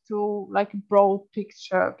add up to like a broad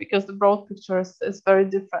picture, because the broad picture is very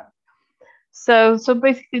different. So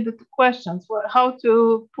basically the two questions were how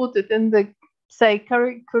to put it in the, say,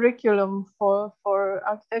 curriculum for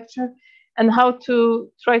architecture, and how to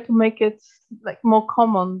try to make it like more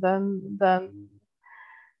common than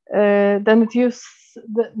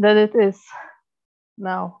it is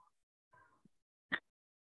now.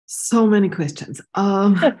 So many questions.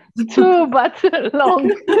 Two, but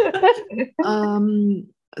long.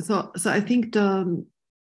 So I think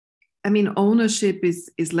ownership is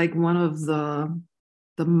like one of the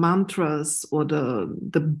mantras or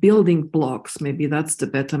the building blocks. Maybe that's the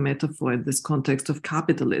better metaphor in this context of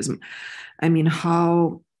capitalism. I mean,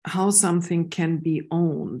 how something can be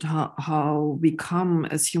owned, how we come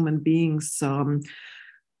as human beings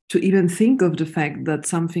to even think of the fact that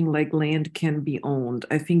something like land can be owned.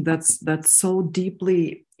 I think that's so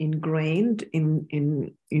deeply ingrained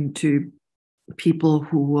into people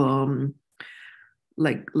who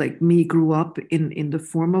like me grew up in the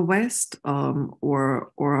former West,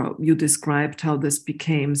 or you described how this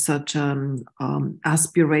became such an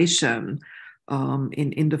aspiration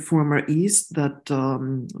in the former East, that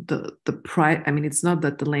it's not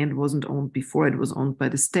that the land wasn't owned before, it was owned by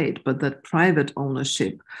the state, but that private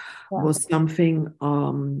ownership was something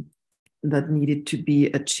that needed to be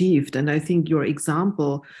achieved. And I think your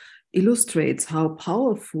example illustrates how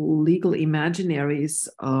powerful legal imaginaries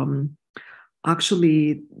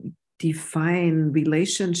actually define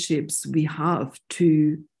relationships we have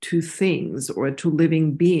to things or to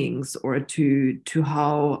living beings, or to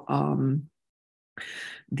how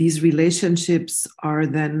these relationships are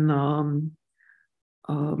then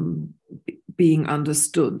being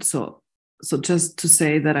understood. So just to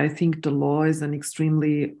say that I think the law is an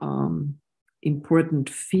extremely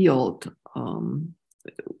important field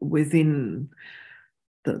within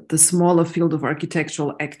the smaller field of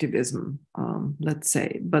architectural activism, let's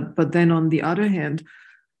say. But then on the other hand,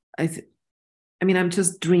 I'm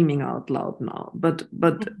just dreaming out loud now, but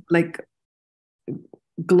like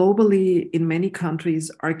globally, in many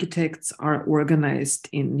countries, architects are organized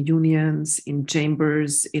in unions, in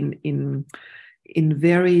chambers, in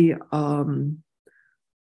very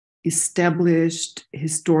established,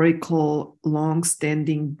 historical,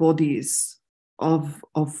 long-standing bodies of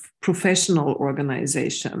professional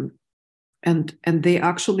organization, and they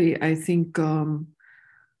actually, I think,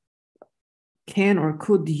 can or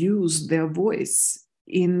could use their voice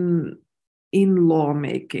in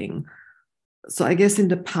lawmaking. So I guess in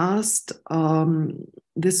the past,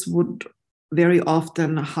 this would very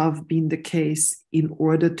often have been the case in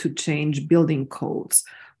order to change building codes,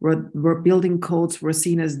 where building codes were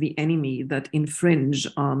seen as the enemy that infringe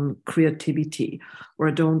on creativity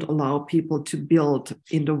or don't allow people to build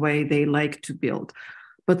in the way they like to build.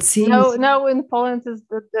 But now in Poland is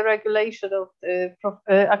the regulation of the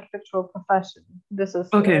architectural profession. This is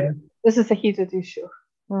okay. This is a heated issue.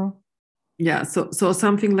 Yeah, so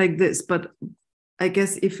something like this. But I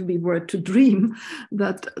guess if we were to dream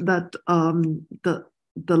that the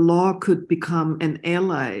law could become an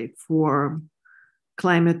ally for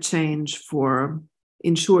climate change, for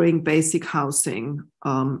ensuring basic housing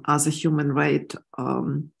as a human right,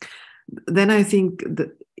 then I think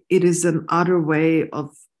that it is an other way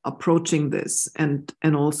of approaching this, and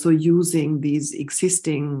also using these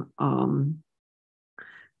existing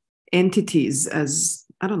entities as,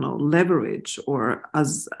 I don't know, leverage, or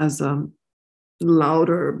as a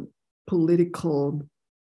louder political,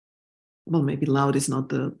 well, maybe loud is not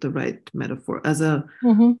the right metaphor, as a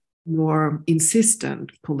more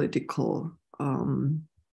insistent political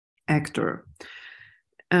actor.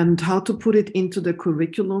 And how to put it into the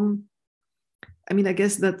curriculum, I mean, I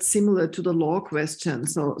guess that's similar to the law question.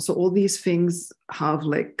 So all these things have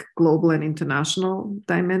like global and international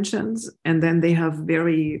dimensions, and then they have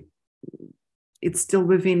it's still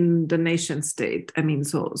within the nation state. I mean,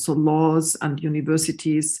 so laws and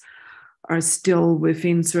universities are still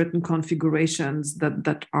within certain configurations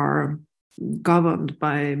that are governed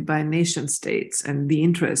by nation states and the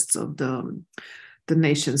interests of the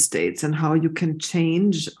nation states. And how you can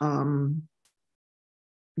change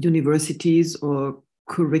universities or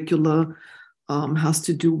curricula has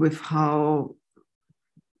to do with how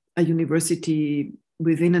a university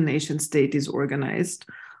within a nation state is organized.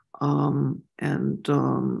 And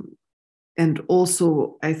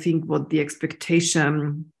also, I think what the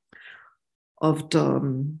expectation of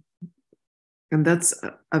and that's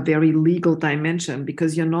a very legal dimension,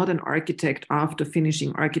 because you're not an architect after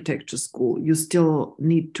finishing architecture school. You still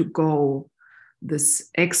need to go this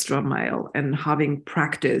extra mile, and having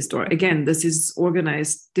practiced, or again, this is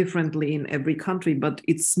organized differently in every country, but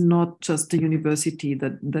it's not just the university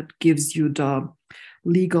that gives you the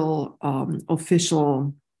legal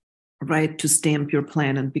official right to stamp your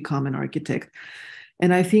plan and become an architect.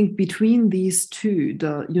 And I think between these two,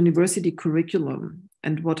 the university curriculum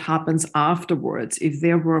and what happens afterwards, if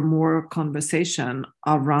there were more conversation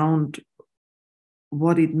around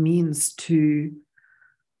what it means to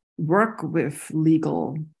work with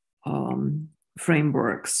legal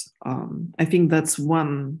frameworks, I think that's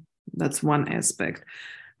one aspect.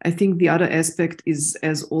 I think the other aspect is,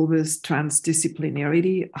 as always,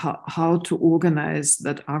 transdisciplinarity, how to organize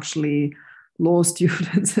that actually law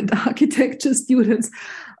students and architecture students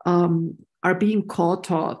are being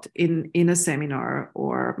co-taught in a seminar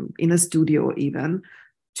or in a studio, even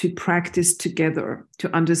to practice together, to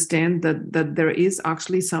understand that there is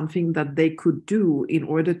actually something that they could do in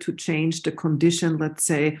order to change the condition, let's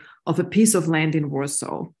say, of a piece of land in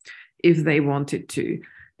Warsaw, if they wanted to.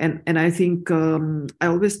 And I think I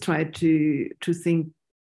always try to think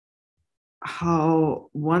how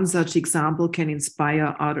one such example can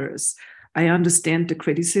inspire others. I understand the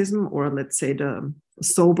criticism, or let's say the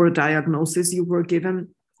sober diagnosis you were giving,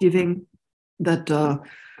 that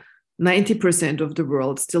 90% of the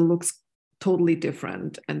world still looks totally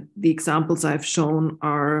different. And the examples I've shown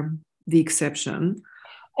are the exception.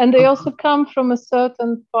 And they also come from a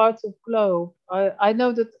certain part of globe. I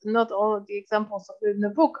know that not all of the examples in the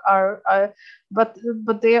book are but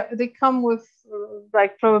they come with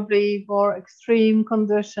like probably more extreme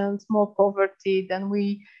conditions, more poverty than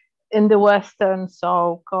we in the Western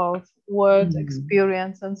so-called world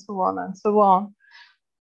experience, and so on and so on.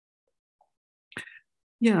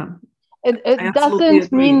 Yeah. It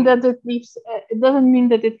doesn't mean that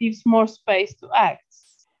it leaves more space to act.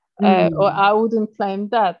 Or I wouldn't claim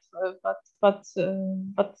that, but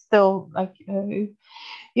still, like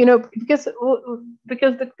because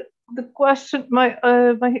the question, my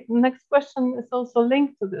next question is also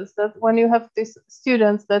linked to this. That when you have these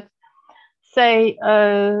students that say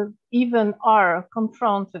even are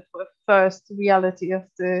confronted with first reality of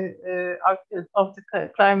the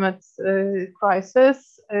climate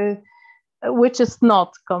crisis, which is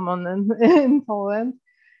not common in Poland.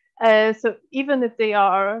 So even if they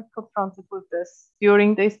are confronted with this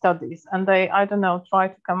during their studies, and they, I don't know, try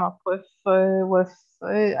to come up with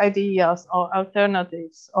ideas or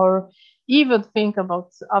alternatives, or even think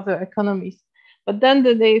about other economies, but then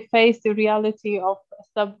they face the reality of,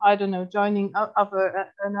 I don't know, joining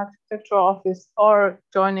an architectural office, or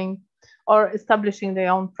joining or establishing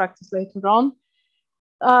their own practice later on.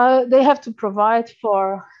 They have to provide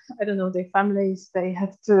for, I don't know, their families. They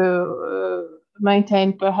have to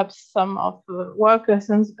maintain perhaps some of the workers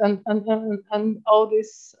and all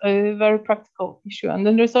this very practical issue. And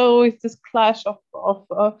then there's always this clash of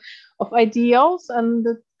ideals and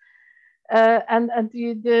the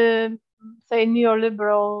say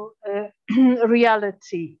neoliberal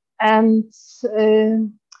reality. And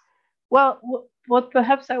well, what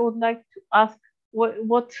perhaps I would like to ask,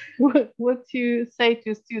 what you say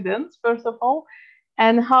to students first of all,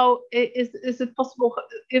 and how is it possible,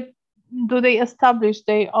 do they establish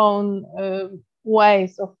their own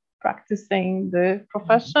ways of practicing the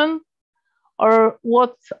profession, or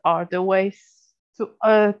what are the ways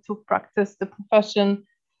to practice the profession,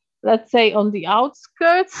 let's say, on the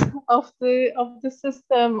outskirts of the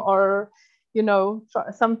system, or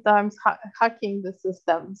sometimes hacking the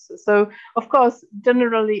systems. So of course,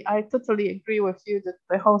 generally, I totally agree with you that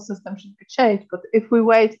the whole system should be changed. But if we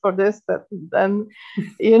wait for this, then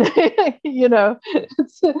it's,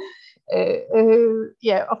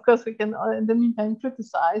 yeah, of course we can in the meantime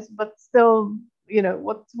criticize, but still,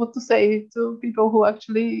 what to say to people who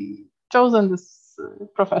actually chosen this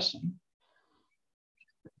profession.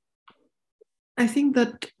 I think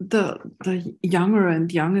that the younger and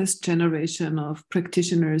youngest generation of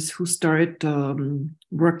practitioners who start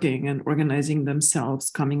working and organizing themselves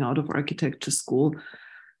coming out of architecture school,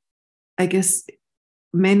 I guess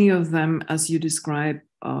many of them, as you describe,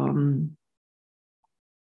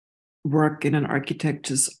 work in an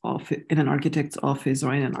architect's office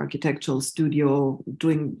or in an architectural studio,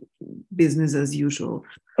 doing business as usual,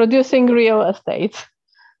 producing real estate.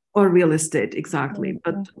 Or real estate, exactly.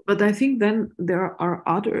 But I think then there are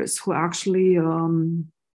others who actually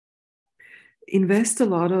invest a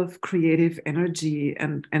lot of creative energy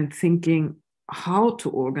and thinking how to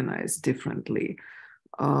organize differently,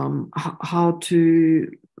 how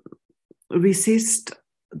to resist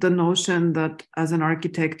the notion that as an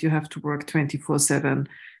architect you have to work 24/7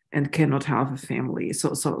 and cannot have a family.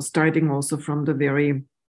 So starting also from the very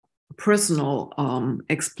personal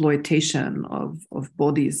exploitation of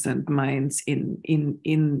bodies and minds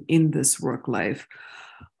in this work life,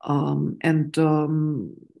 and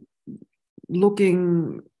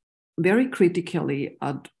looking very critically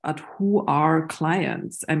at who are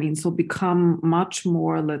clients. I mean, so become much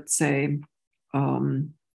more, let's say,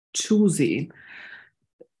 choosy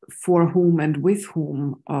for whom and with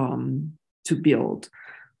whom to build,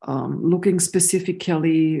 looking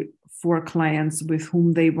specifically for clients with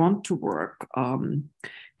whom they want to work,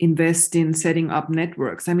 invest in setting up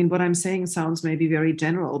networks. I mean, what I'm saying sounds maybe very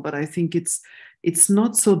general, but I think it's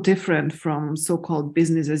not so different from so-called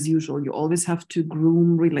business as usual. You always have to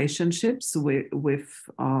groom relationships with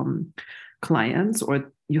clients,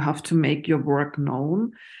 or you have to make your work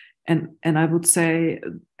known. And I would say,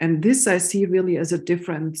 and this I see really as a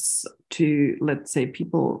difference to, let's say,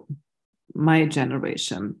 people my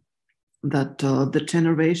generation, that the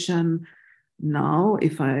generation now,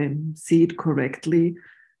 if I see it correctly,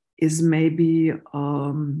 is maybe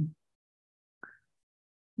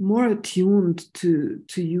more attuned to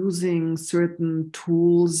using certain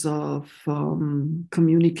tools of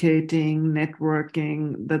communicating,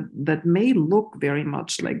 networking that may look very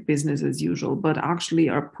much like business as usual, but actually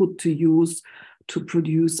are put to use to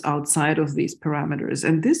produce outside of these parameters.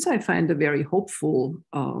 And this I find a very hopeful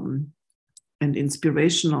and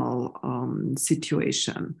inspirational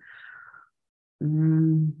situation.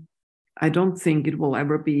 I don't think it will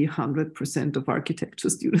ever be 100% of architecture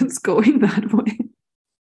students going that way.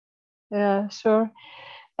 Yeah, sure.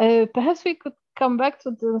 Perhaps we could come back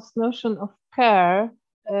to this notion of care,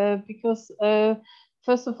 because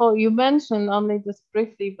first of all, you mentioned only this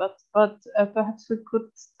briefly, but perhaps we could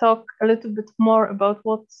talk a little bit more about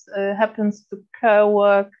what happens to care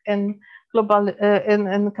work in global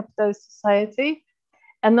in capitalist society.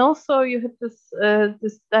 And also you had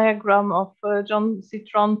this diagram of John C.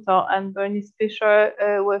 Tronto and Bernice Fisher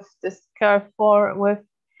with this care for with,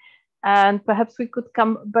 and perhaps we could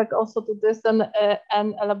come back also to this and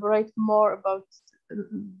elaborate more about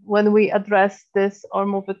when we address this or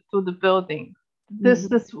move it to the building. This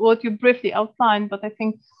is what you briefly outlined, but I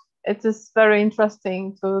think it is very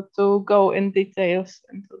interesting to go in details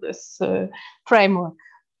into this framework.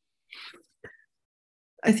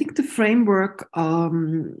 I think the framework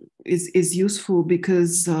is useful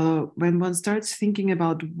because when one starts thinking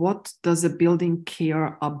about what does a building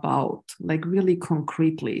care about, like really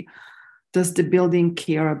concretely, does the building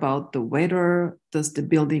care about the weather? Does the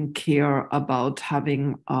building care about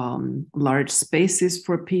having large spaces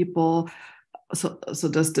for people? So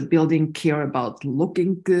does the building care about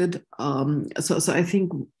looking good? So I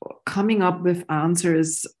think coming up with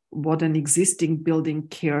answers what an existing building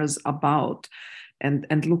cares about,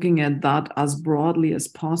 and looking at that as broadly as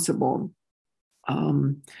possible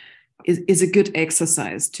is a good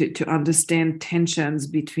exercise to understand tensions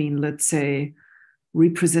between, let's say,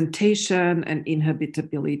 representation and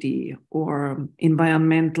inhabitability, or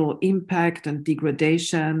environmental impact and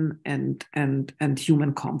degradation and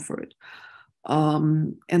human comfort.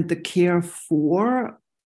 And the care for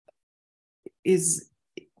is,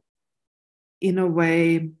 in a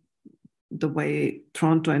way, the way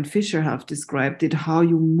Tronto and Fisher have described it, how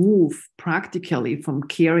you move practically from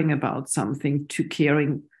caring about something to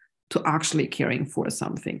caring to actually caring for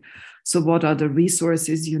something. So what are the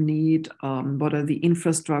resources you need? What are the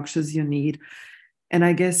infrastructures you need? And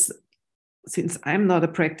I guess since I'm not a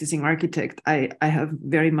practicing architect, I have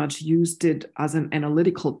very much used it as an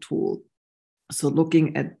analytical tool. So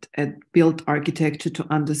looking at built architecture to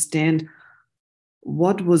understand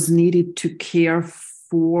what was needed to care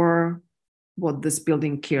for what this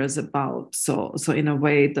building cares about. So in a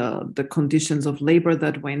way, the conditions of labor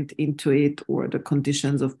that went into it, or the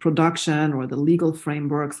conditions of production, or the legal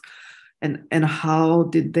frameworks, and how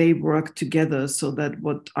did they work together so that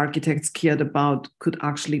what architects cared about could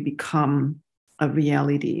actually become a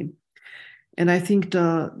reality. And I think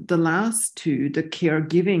the last two, the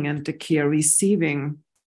caregiving and the care receiving,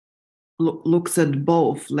 looks at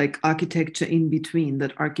both, like architecture in between,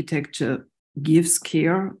 that architecture gives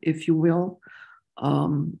care, if you will.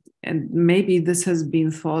 And maybe this has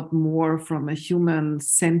been thought more from a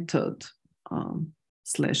human-centered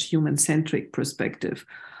 / human-centric perspective,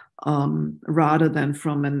 rather than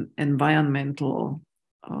from an environmental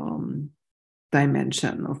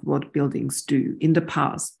dimension of what buildings do in the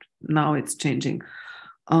past. Now it's changing.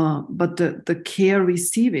 But the care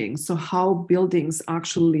receiving, so how buildings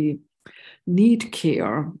actually need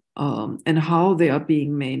care, and how they are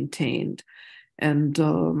being maintained, and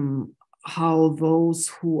how those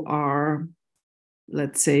who are,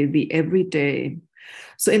 let's say, the everyday.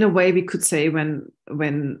 So in a way, we could say when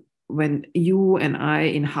you and I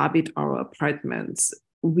inhabit our apartments,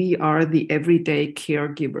 we are the everyday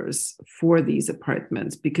caregivers for these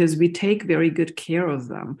apartments because we take very good care of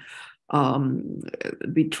them.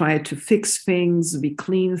 We try to fix things, we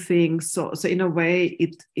clean things. So in a way,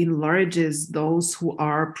 it enlarges those who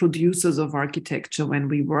are producers of architecture when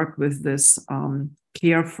we work with this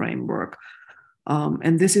care framework.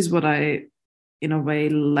 And this is what I, in a way,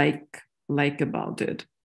 like about it.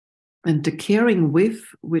 And the caring with,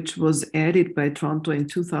 which was added by Toronto in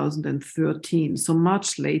 2013, so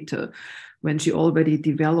much later, when she already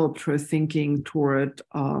developed her thinking toward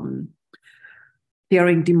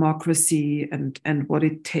caring democracy and what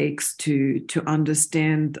it takes to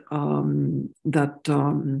understand that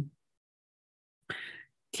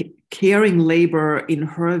caring labor, in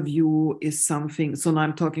her view, is something. So now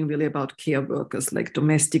I'm talking really about care workers, like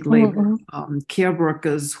domestic labor, care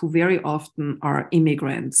workers who very often are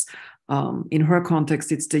immigrants. In her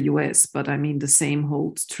context, it's the US, but I mean, the same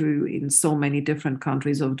holds true in so many different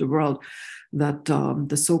countries of the world, that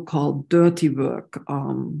the so-called dirty work,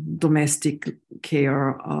 domestic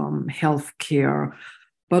care, health care,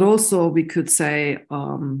 but also we could say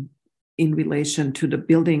in relation to the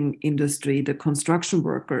building industry, the construction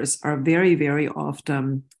workers are very, very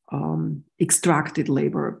often extracted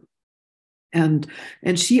labor. And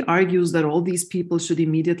she argues that all these people should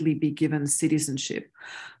immediately be given citizenship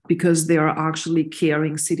because they are actually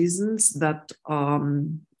caring citizens that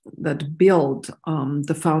build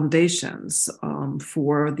the foundations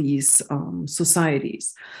for these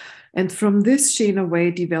societies. And from this, she in a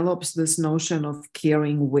way develops this notion of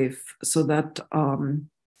caring with, so that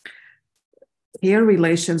care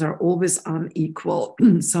relations are always unequal.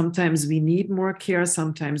 Sometimes we need more care,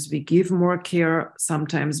 sometimes we give more care,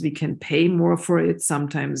 sometimes we can pay more for it,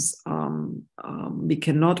 sometimes we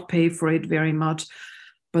cannot pay for it very much.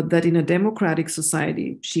 But that in a democratic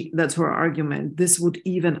society, that's her argument, this would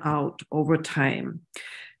even out over time.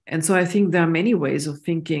 And so I think there are many ways of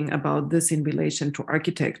thinking about this in relation to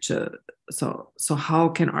architecture. So how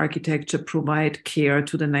can architecture provide care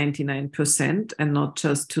to the 99% and not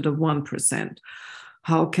just to the 1%?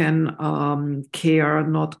 How can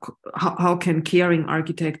how can caring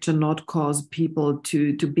architecture not cause people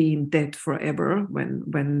to be in debt forever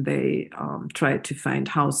when they try to find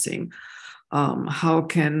housing? How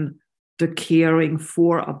can the caring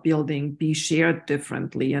for a building be shared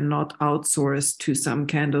differently and not outsourced to some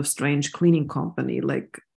kind of strange cleaning company,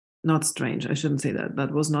 like, not strange, I shouldn't say that,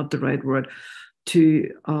 that was not the right word,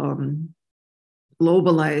 to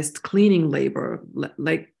globalized cleaning labor.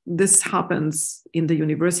 Like this happens in the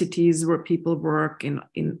universities where people work,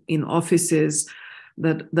 in offices,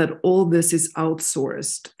 that all this is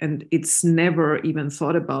outsourced, and it's never even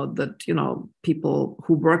thought about that, you know, people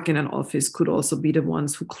who work in an office could also be the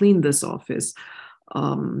ones who clean this office.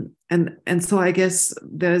 And so I guess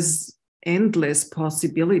there's endless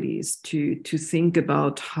possibilities to think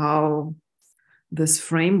about how this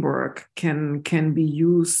framework can be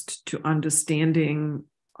used to understanding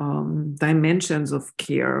dimensions of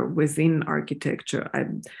care within architecture.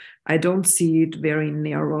 I don't see it very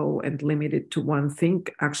narrow and limited to one thing.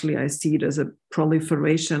 Actually, I see it as a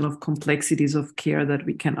proliferation of complexities of care that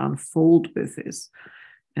we can unfold with this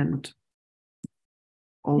and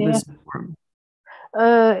all this form.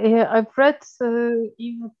 Yeah, I've read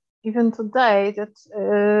even today that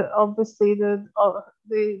obviously the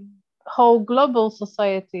whole global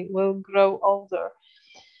society will grow older.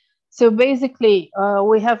 So basically,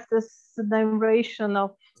 we have this narration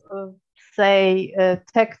of say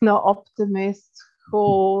techno-optimists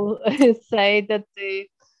who say that the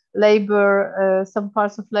labor, some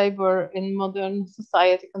parts of labor in modern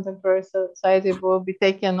society, contemporary society, will be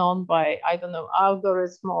taken on by, I don't know,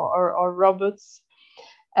 algorithms or robots.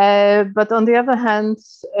 But on the other hand,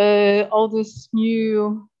 all these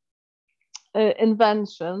new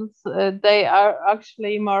inventions, they are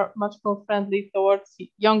actually much more friendly towards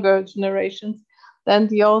younger generations than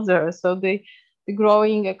the older. So the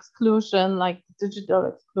growing exclusion, like digital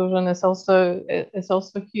exclusion, is also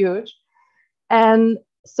huge. And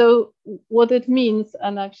so what it means,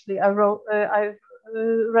 and actually I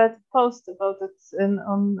read a post about it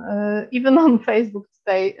even on Facebook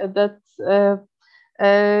today, that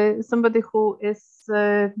somebody who is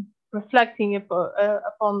reflecting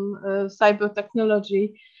upon cyber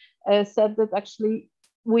technology said that actually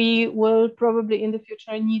we will probably in the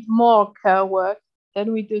future need more care work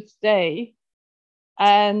than we do today,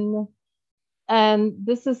 and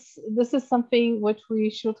this is something which we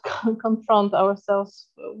should confront ourselves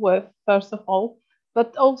with first of all,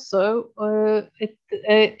 but also it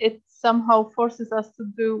somehow forces us to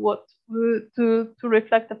do to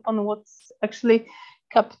reflect upon what's actually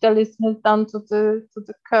capitalism has done to the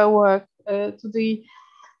care work,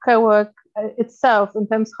 itself, in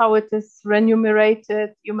terms of how it is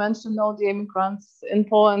remunerated. You mentioned all the immigrants in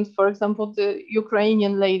Poland, for example. The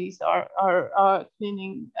Ukrainian ladies are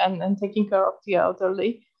cleaning and taking care of the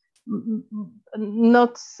elderly,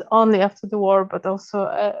 not only after the war but also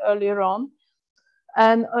earlier on.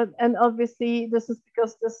 And obviously this is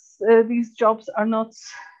because these jobs are not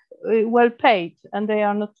well paid and they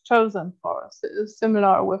are not chosen for us.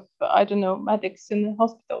 Similar with, I don't know, medics in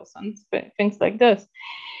hospitals and things like this,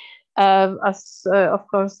 as of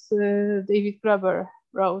course David Graeber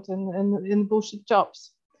wrote in Bullshit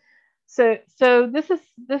Jobs. So this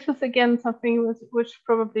is again something which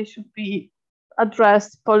probably should be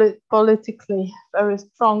addressed politically very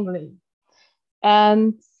strongly.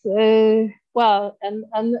 And well, and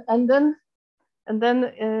then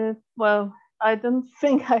well, I don't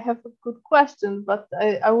think I have a good question, but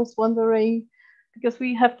I was wondering, because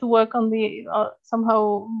we have to work on the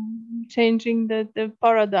somehow changing the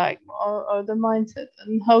paradigm or the mindset,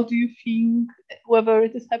 and how do you think whether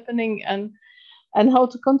it is happening and how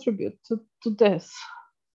to contribute to this?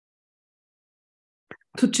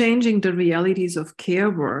 To changing the realities of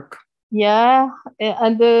care work. Yeah,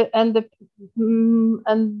 and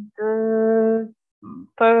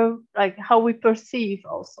like how we perceive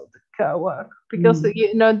also the care work, because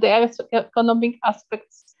you know the economic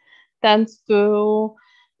aspects tends to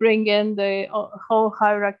bring in the whole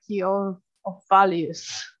hierarchy of values.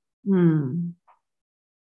 I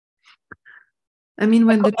mean,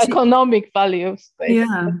 when the economic values, basically.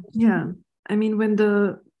 yeah. I mean, when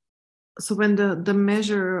the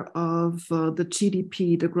measure of the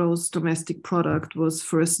GDP, the gross domestic product, was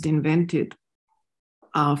first invented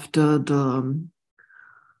after the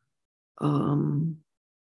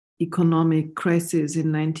economic crisis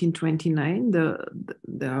in 1929,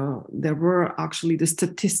 there were actually the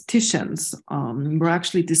statisticians were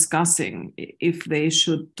actually discussing if they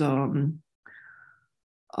should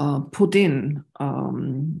put in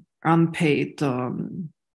unpaid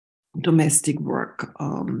domestic work,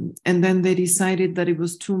 and then they decided that it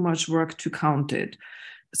was too much work to count it.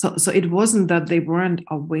 So it wasn't that they weren't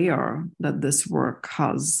aware that this work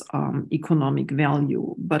has economic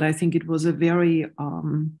value, but I think it was a very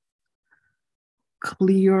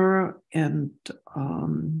clear and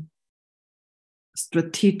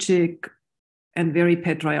strategic and very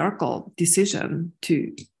patriarchal decision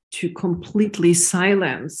to completely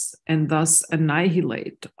silence and thus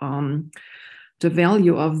annihilate the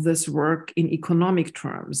value of this work in economic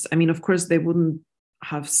terms. I mean, of course, they wouldn't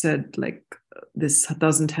have said like this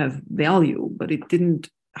doesn't have value, but it didn't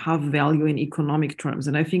have value in economic terms.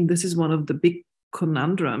 And I think this is one of the big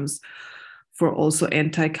conundrums for also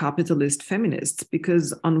anti-capitalist feminists,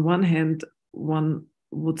 because on one hand, one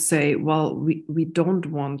would say, well, we don't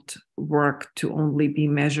want work to only be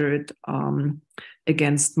measured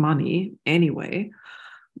against money anyway.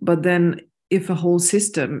 But then if a whole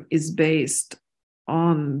system is based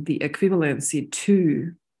on the equivalency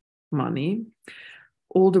to money,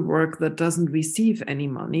 all the work that doesn't receive any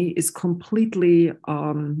money is completely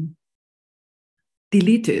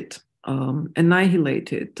deleted,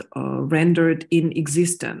 annihilated, rendered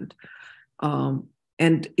inexistent. And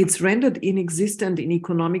And it's rendered inexistent in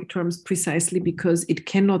economic terms precisely because it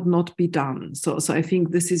cannot not be done. So I think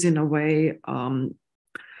this is in a way, and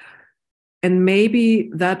maybe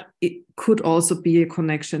that it could also be a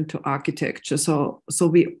connection to architecture. So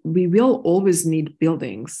we will always need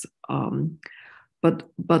buildings,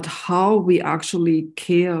 but how we actually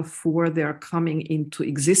care for their coming into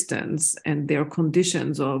existence and their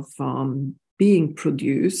conditions of being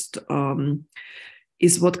produced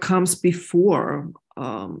is what comes before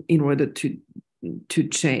in order to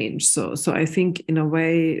change. So I think in a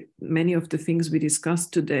way, many of the things we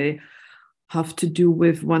discussed today have to do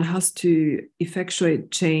with one has to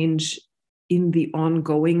effectuate change in the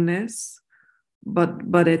ongoingness,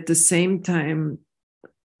 but at the same time,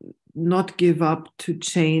 not give up to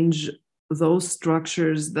change those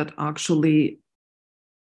structures that actually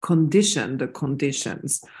condition the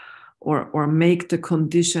conditions or make the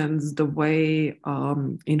conditions the way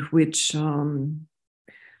in which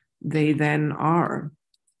they then are.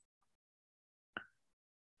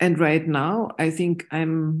 And right now, I think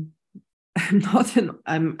I'm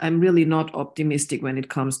really not optimistic when it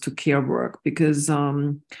comes to care work, because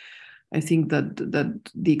I think that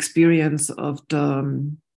the experience of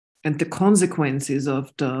and the consequences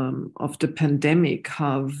of the pandemic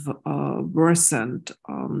have worsened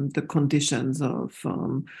the conditions of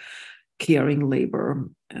caring labor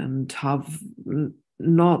and have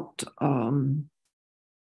not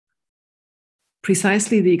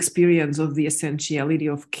precisely the experience of the essentiality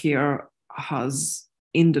of care has,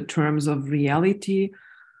 in the terms of reality,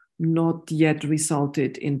 not yet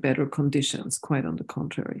resulted in better conditions, quite on the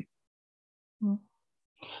contrary.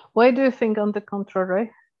 Why do you think on the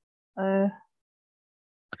contrary? I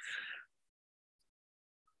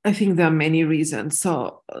think there are many reasons.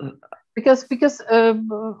 So because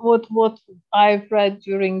what I've read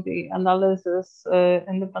during the analysis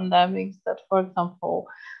in the pandemics, that, for example,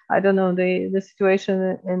 I don't know, the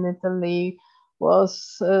situation in Italy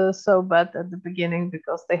was so bad at the beginning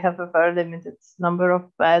because they have a very limited number of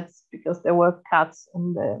beds, because there were cuts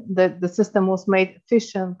and the system was made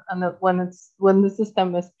efficient. And when the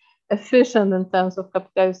system is efficient in terms of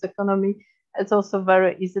capitalist economy, it's also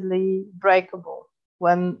very easily breakable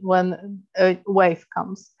when a wave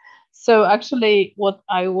comes. So actually, what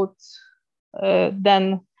I would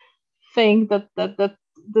then think that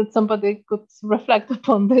somebody could reflect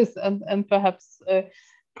upon this and perhaps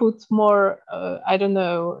put more, I don't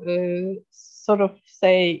know, sort of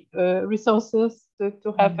say resources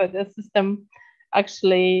to have a system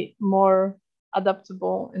actually more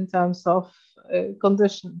adaptable in terms of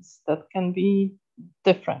conditions that can be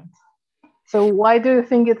different. So why do you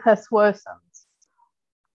think it has worsened?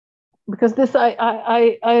 Because this,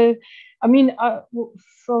 I mean,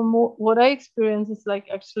 from what I experience, is like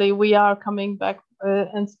actually we are coming back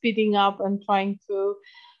and speeding up and trying to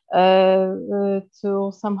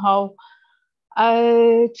somehow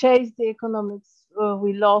chase the economics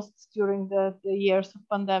we lost during the years of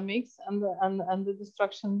pandemics, and the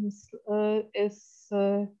destruction is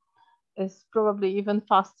probably even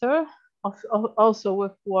faster, also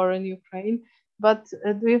with war in Ukraine. But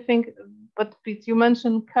do you think, but Pete, you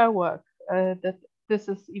mentioned care work, that this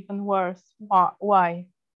is even worse. Why?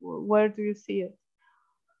 Where do you see it?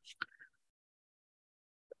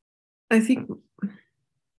 I think,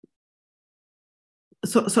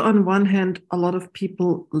 so on one hand, a lot of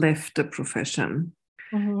people left the profession.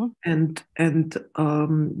 Mm-hmm. And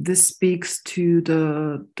this speaks to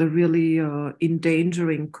the really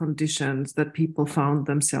endangering conditions that people found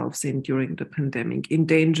themselves in during the pandemic,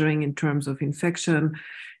 endangering in terms of infection,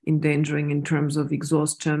 endangering in terms of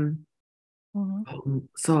exhaustion. Mm-hmm.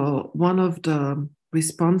 So one of the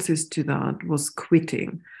responses to that was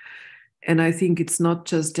quitting. And I think it's not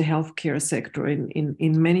just the healthcare sector. In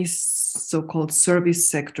many so-called service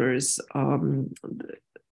sectors,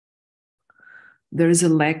 there is a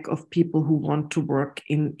lack of people who want to work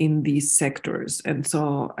in these sectors. And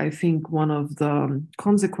so I think one of the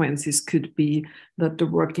consequences could be that the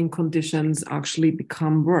working conditions actually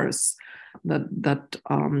become worse, that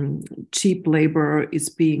cheap labor is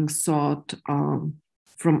being sought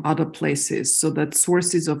from other places, so that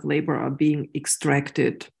sources of labor are being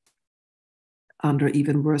extracted under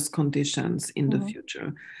even worse conditions in the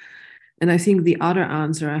future. And I think the other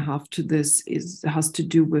answer I have to this has to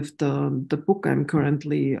do with the book I'm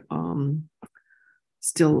currently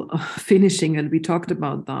still finishing, and we talked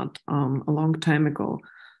about that a long time ago,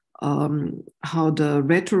 how the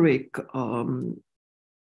rhetoric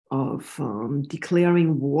of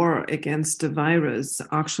declaring war against the virus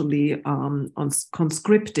actually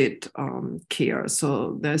conscripted care.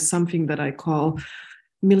 So there's something that I call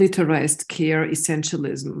militarized care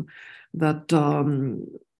essentialism, that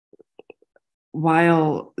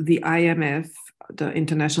while the IMF, the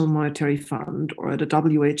International Monetary Fund, or the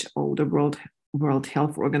WHO, the World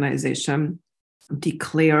Health Organization,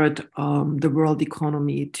 declared the world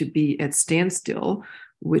economy to be at standstill,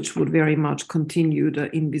 which would very much continue the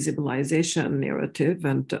invisibilization narrative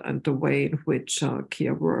and the way in which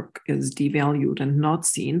care work is devalued and not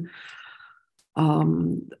seen.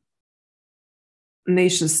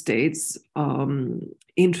 Nation states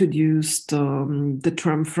introduced the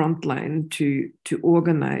term frontline to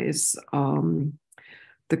organize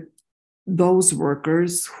those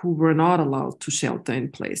workers who were not allowed to shelter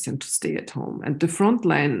in place and to stay at home. And the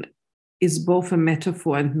frontline is both a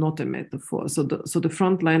metaphor and not a metaphor. So the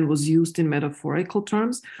frontline was used in metaphorical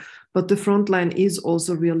terms, but the frontline is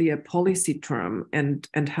also really a policy term and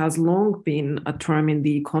has long been a term in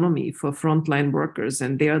the economy for frontline workers.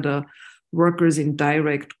 And they are the workers in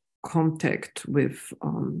direct contact with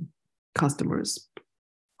customers,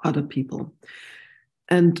 other people.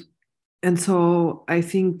 And so I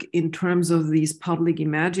think in terms of these public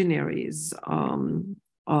imaginaries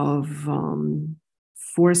of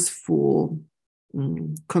forceful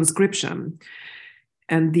conscription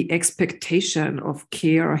and the expectation of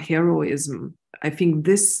care, heroism, I think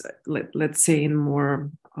this, let's say in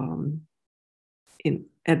more,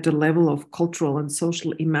 at the level of cultural and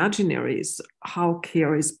social imaginaries, how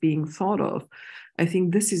care is being thought of, I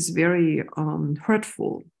think this is very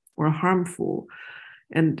hurtful or harmful.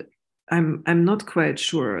 And I'm not quite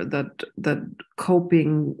sure that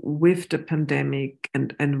coping with the pandemic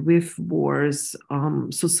and with wars,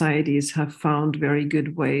 societies have found very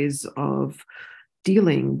good ways of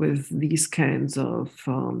dealing with these kinds of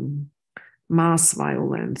mass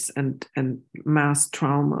violence and mass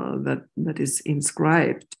trauma that is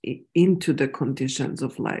inscribed into the conditions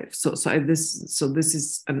of life. So this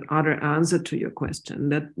is another answer to your question.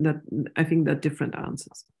 That I think that different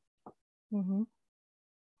answers. Mm-hmm.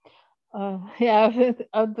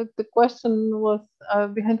 The question was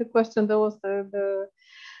behind the question. There was the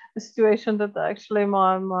situation that actually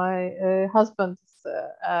my husband is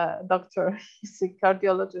a doctor. He's a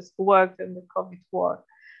cardiologist who worked in the COVID ward,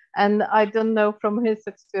 and I don't know from his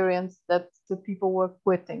experience that the people were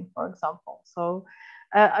quitting, for example. So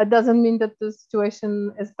it doesn't mean that the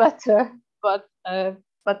situation is better, but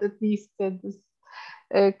at least this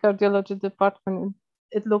cardiology department,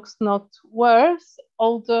 it looks not worse,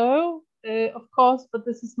 although, of course, but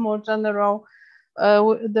this is more general.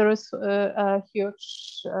 There is a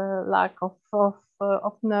huge lack of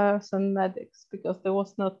nurse and medics, because it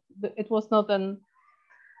was not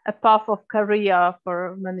a path of career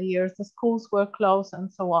for many years. The schools were closed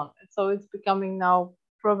and so on. So it's becoming now,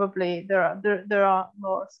 probably there are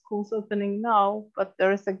more schools opening now, but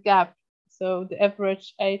there is a gap. So the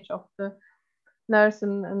average age of the nurse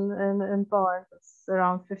in Poland is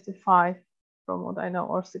around 55, from what I know,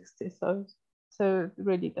 or 60. So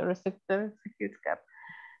really there is a huge gap.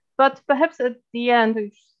 But perhaps at the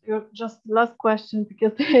end, just last question,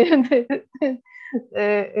 because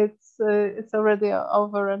it's already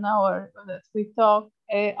over an hour that we talk.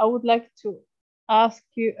 I would like to ask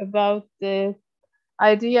you about the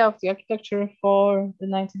idea of the architecture for the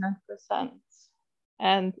 99%,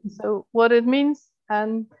 and so what it means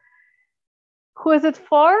and who is it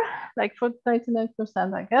for? Like for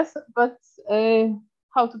 99%, I guess, but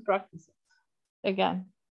how to practice it again.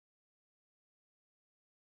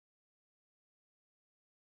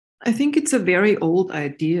 I think it's a very old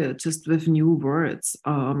idea, just with new words.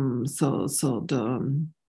 In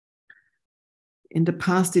the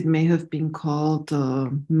past, it may have been called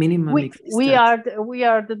minimum. We are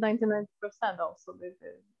the 99% also.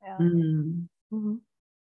 Yeah. Mm. Mm-hmm.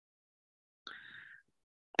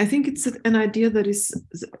 I think it's an idea that is,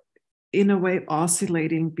 in a way,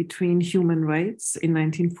 oscillating between human rights. In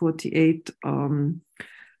 1948,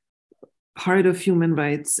 part of human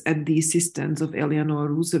rights at the assistance of Eleanor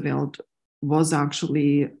Roosevelt was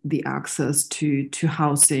actually the access to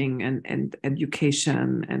housing and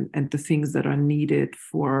education and the things that are needed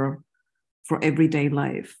for everyday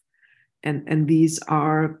life. And these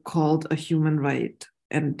are called a human right.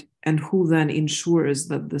 And who then ensures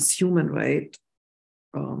that this human right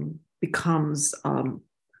becomes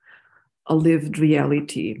a lived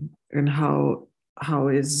reality, and how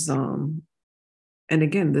is and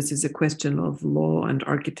again, this is a question of law and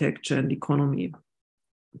architecture and economy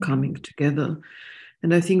coming together.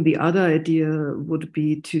 And I think the other idea would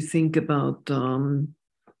be to think about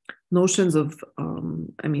notions of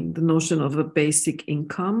the notion of a basic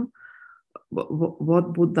income.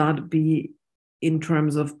 What would that be in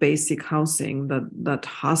terms of basic housing that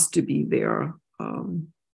has to be there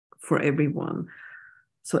for everyone?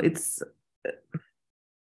 So it's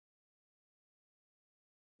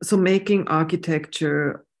so making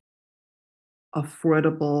architecture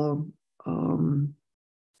affordable,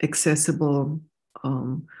 accessible.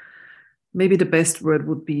 Maybe the best word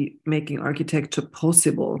would be making architecture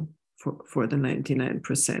possible for the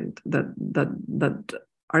 99%. That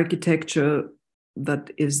architecture that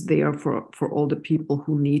is there for all the people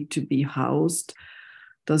who need to be housed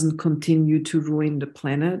doesn't continue to ruin the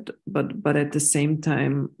planet, but at the same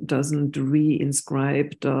time doesn't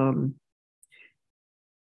re-inscribe the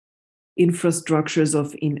infrastructures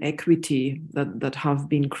of inequity that have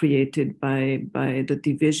been created by the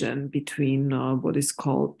division between what is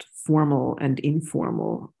called formal and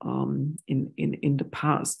informal in the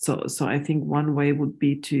past. So I think one way would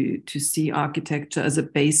be to see architecture as a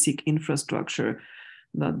basic infrastructure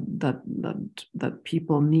that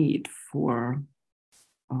people need for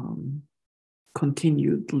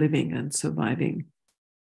continued living and surviving.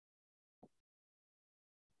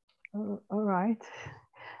 All right.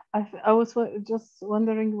 I was just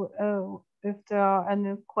wondering if there are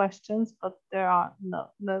any questions, but there are no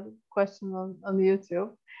questions on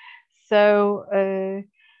YouTube. So,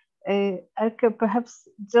 Elke, perhaps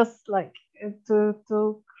just like to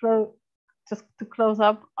close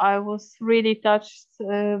up, I was really touched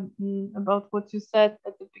about what you said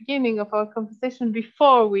at the beginning of our conversation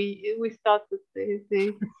before we started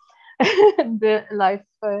the the live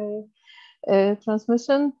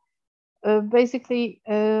transmission. Basically,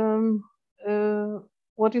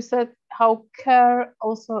 what you said, how care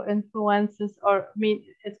also influences, or I mean,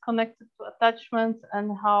 it's connected to attachments,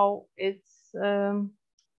 and how it's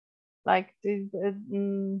like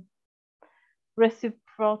the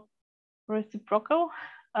reciprocal.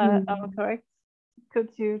 Am I correct?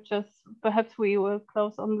 Could you just, perhaps we will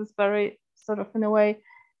close on this very sort of, in a way,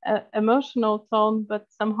 emotional tone, but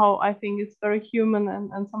somehow I think it's very human,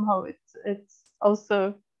 and somehow it's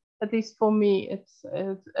also, at least for me, it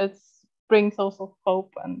brings also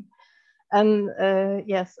hope and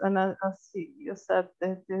yes, and as you said,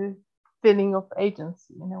 the feeling of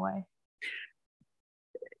agency in a way.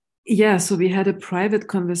 Yeah, so we had a private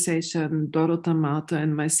conversation, Dorota, Marta,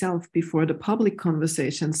 and myself, before the public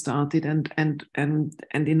conversation started, and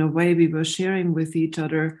in a way we were sharing with each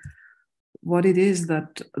other what it is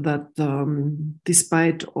that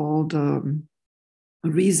despite all the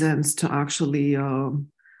reasons to actually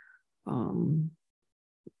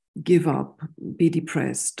give up, be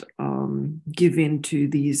depressed, give in to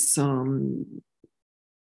these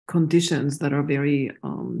conditions that are very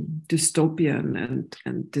dystopian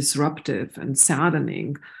and disruptive and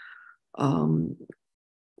saddening,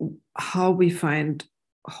 how we find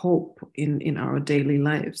hope in our daily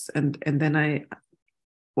lives, and then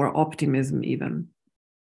or optimism even.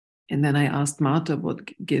 And then I asked Marta what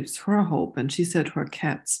gives her hope, and she said her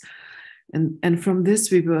cats. And from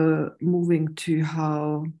this we were moving to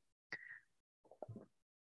how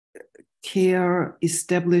care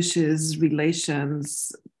establishes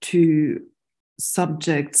relations to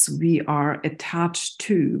subjects we are attached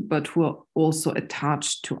to, but who are also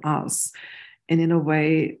attached to us. And in a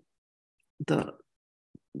way,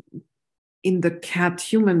 in the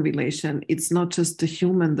cat-human relation, it's not just the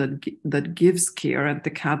human that gives care and the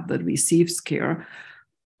cat that receives care,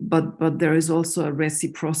 but there is also a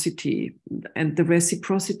reciprocity. And the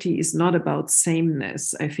reciprocity is not about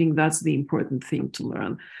sameness. I think that's the important thing to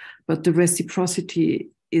learn. But the reciprocity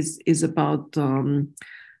is about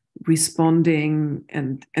responding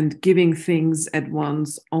and giving things at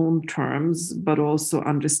one's own terms, but also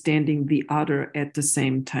understanding the other at the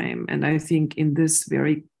same time. And I think in this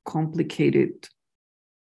very complicated,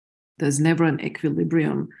 there's never an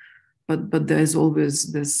equilibrium, but there's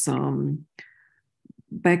always this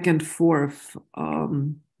back and forth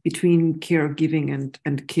between caregiving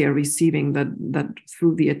and care receiving that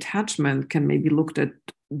through the attachment can maybe looked at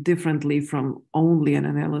differently from only an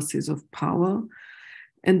analysis of power.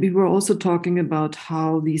 And we were also talking about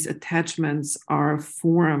how these attachments are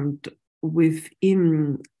formed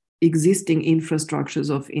within existing infrastructures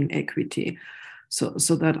of inequity. So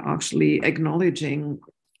that actually acknowledging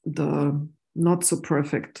the not so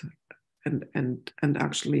perfect and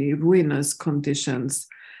actually ruinous conditions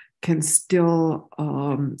can still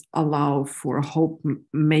allow for hope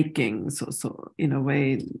making. So in a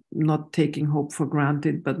way, not taking hope for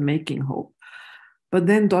granted, but making hope. But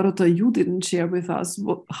then, Dorota, you didn't share with us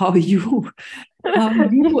how you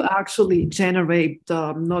actually generate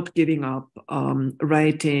not giving up,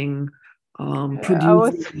 writing,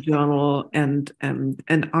 producing a journal, and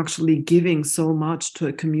actually giving so much to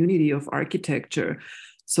a community of architecture.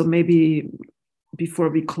 So maybe before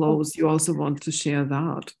we close, you also want to share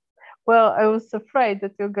that. Well, I was afraid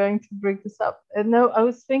that you're going to bring this up. No, I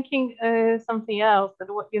was thinking something else. That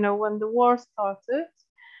when the war started,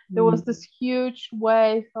 there was this huge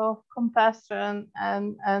wave of compassion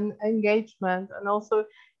and engagement, and also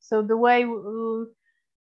so the way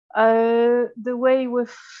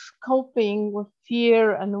with coping with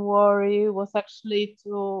fear and worry was actually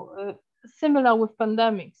to similar with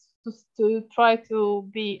pandemics, to try to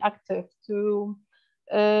be active, to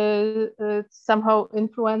somehow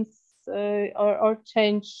influence or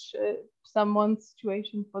change someone's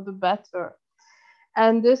situation for the better.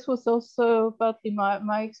 And this was also partly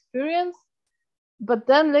my experience. But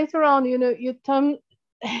then later on, you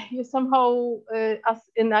somehow, as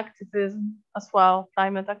in activism as well,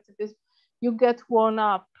 climate activism, you get worn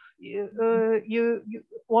up, you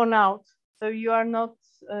worn out. So you are not,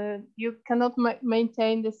 you cannot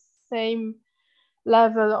maintain the same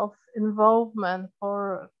level of involvement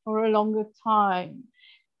for a longer time.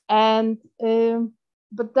 And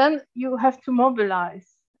but then you have to mobilize.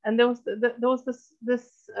 And there was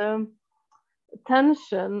this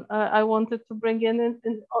tension I wanted to bring in. And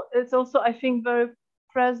it's also, I think, very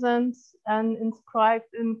present and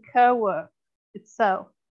inscribed in care work itself.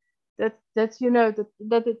 That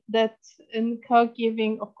in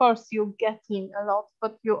caregiving, of course, you're getting a lot,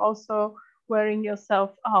 but you're also wearing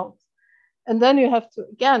yourself out. And then you have to,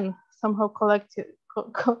 again, somehow collect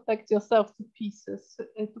yourself to pieces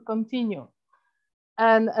to continue.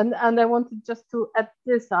 And I wanted just to add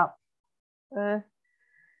this up.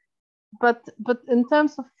 But in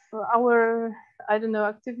terms of our, I don't know,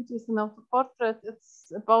 activities in autoportrait,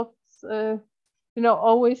 it's about,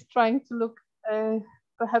 always trying to look,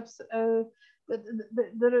 perhaps,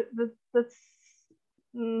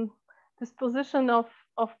 this position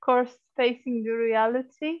of course, facing the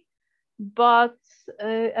reality, but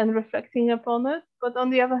and reflecting upon it, but on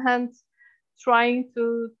the other hand, trying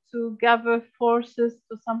to gather forces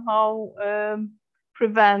to somehow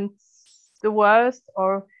prevent the worst,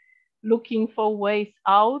 or looking for ways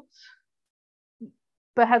out,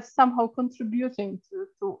 perhaps somehow contributing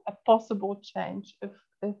to a possible change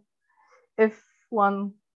if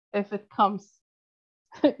it comes.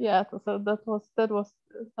 Yeah, so that was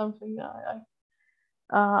something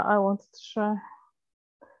I wanted to share.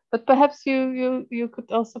 But perhaps you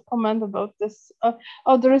could also comment about this.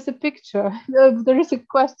 Oh, there is a picture. There is a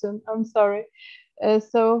question. I'm sorry.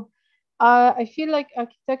 So I feel like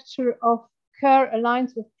architecture of care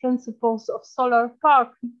aligns with principles of solar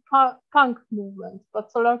punk movement,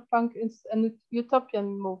 but solar punk is a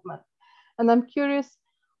utopian movement. And I'm curious,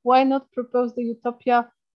 why not propose the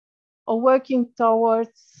utopia or working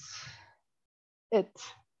towards it?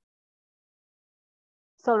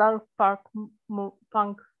 Solar punk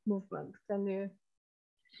movement. Can you?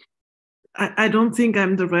 I don't think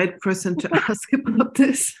I'm the right person to ask about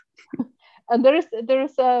this. And there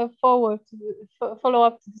is a follow-up to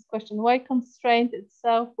this question. Why constrain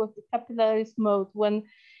itself with the capitalist mode when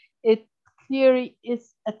it clearly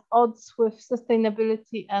is at odds with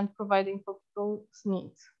sustainability and providing for people's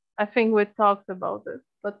needs? I think we talked about it,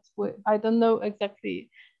 but I don't know exactly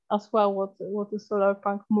as well what the solar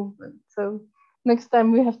punk movement. So next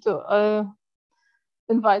time we have to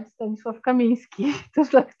invite Stanisław Kamiński to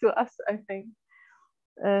talk to us, I think.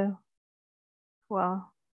 Wow.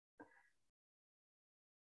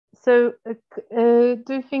 So do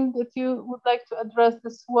you think that you would like to address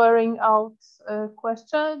this wearing out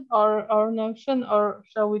question or notion, or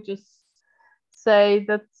shall we just say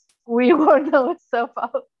that we worn ourselves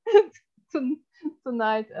out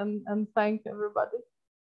tonight and thank everybody?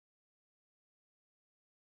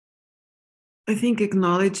 I think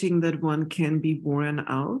acknowledging that one can be worn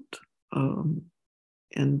out and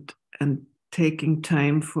taking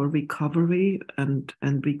time for recovery and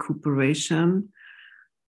recuperation,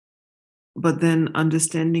 but then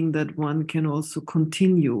understanding that one can also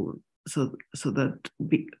continue, so that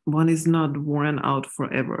one is not worn out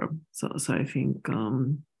forever. So I think.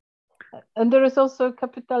 And there is also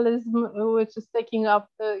capitalism, which is taking up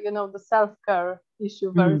the self-care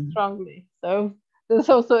issue very strongly. So there's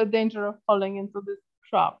also a danger of falling into this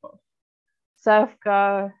trap of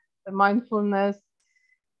self-care, mindfulness,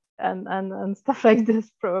 and stuff like this,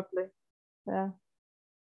 probably. Yeah.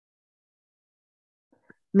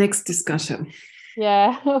 Next discussion.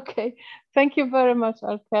 Yeah, okay. Thank you very much,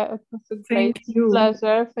 Elke. It was a great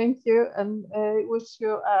pleasure. Thank you, and wish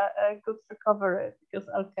you a good recovery, because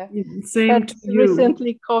Elke same to you.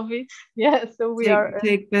 Recently COVID. Yeah, so we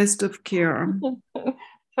take best of care.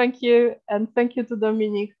 Thank you, and thank you to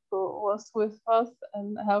Dominique, who was with us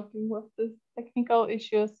and helping with the technical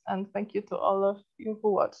issues, and thank you to all of you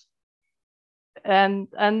who watched. And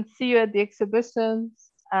see you at the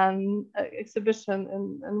exhibitions, and exhibition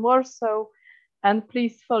in Warsaw. And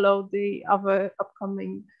please follow the other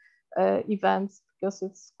upcoming events because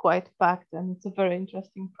it's quite packed and it's a very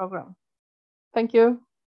interesting program. Thank you.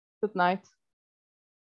 Good night.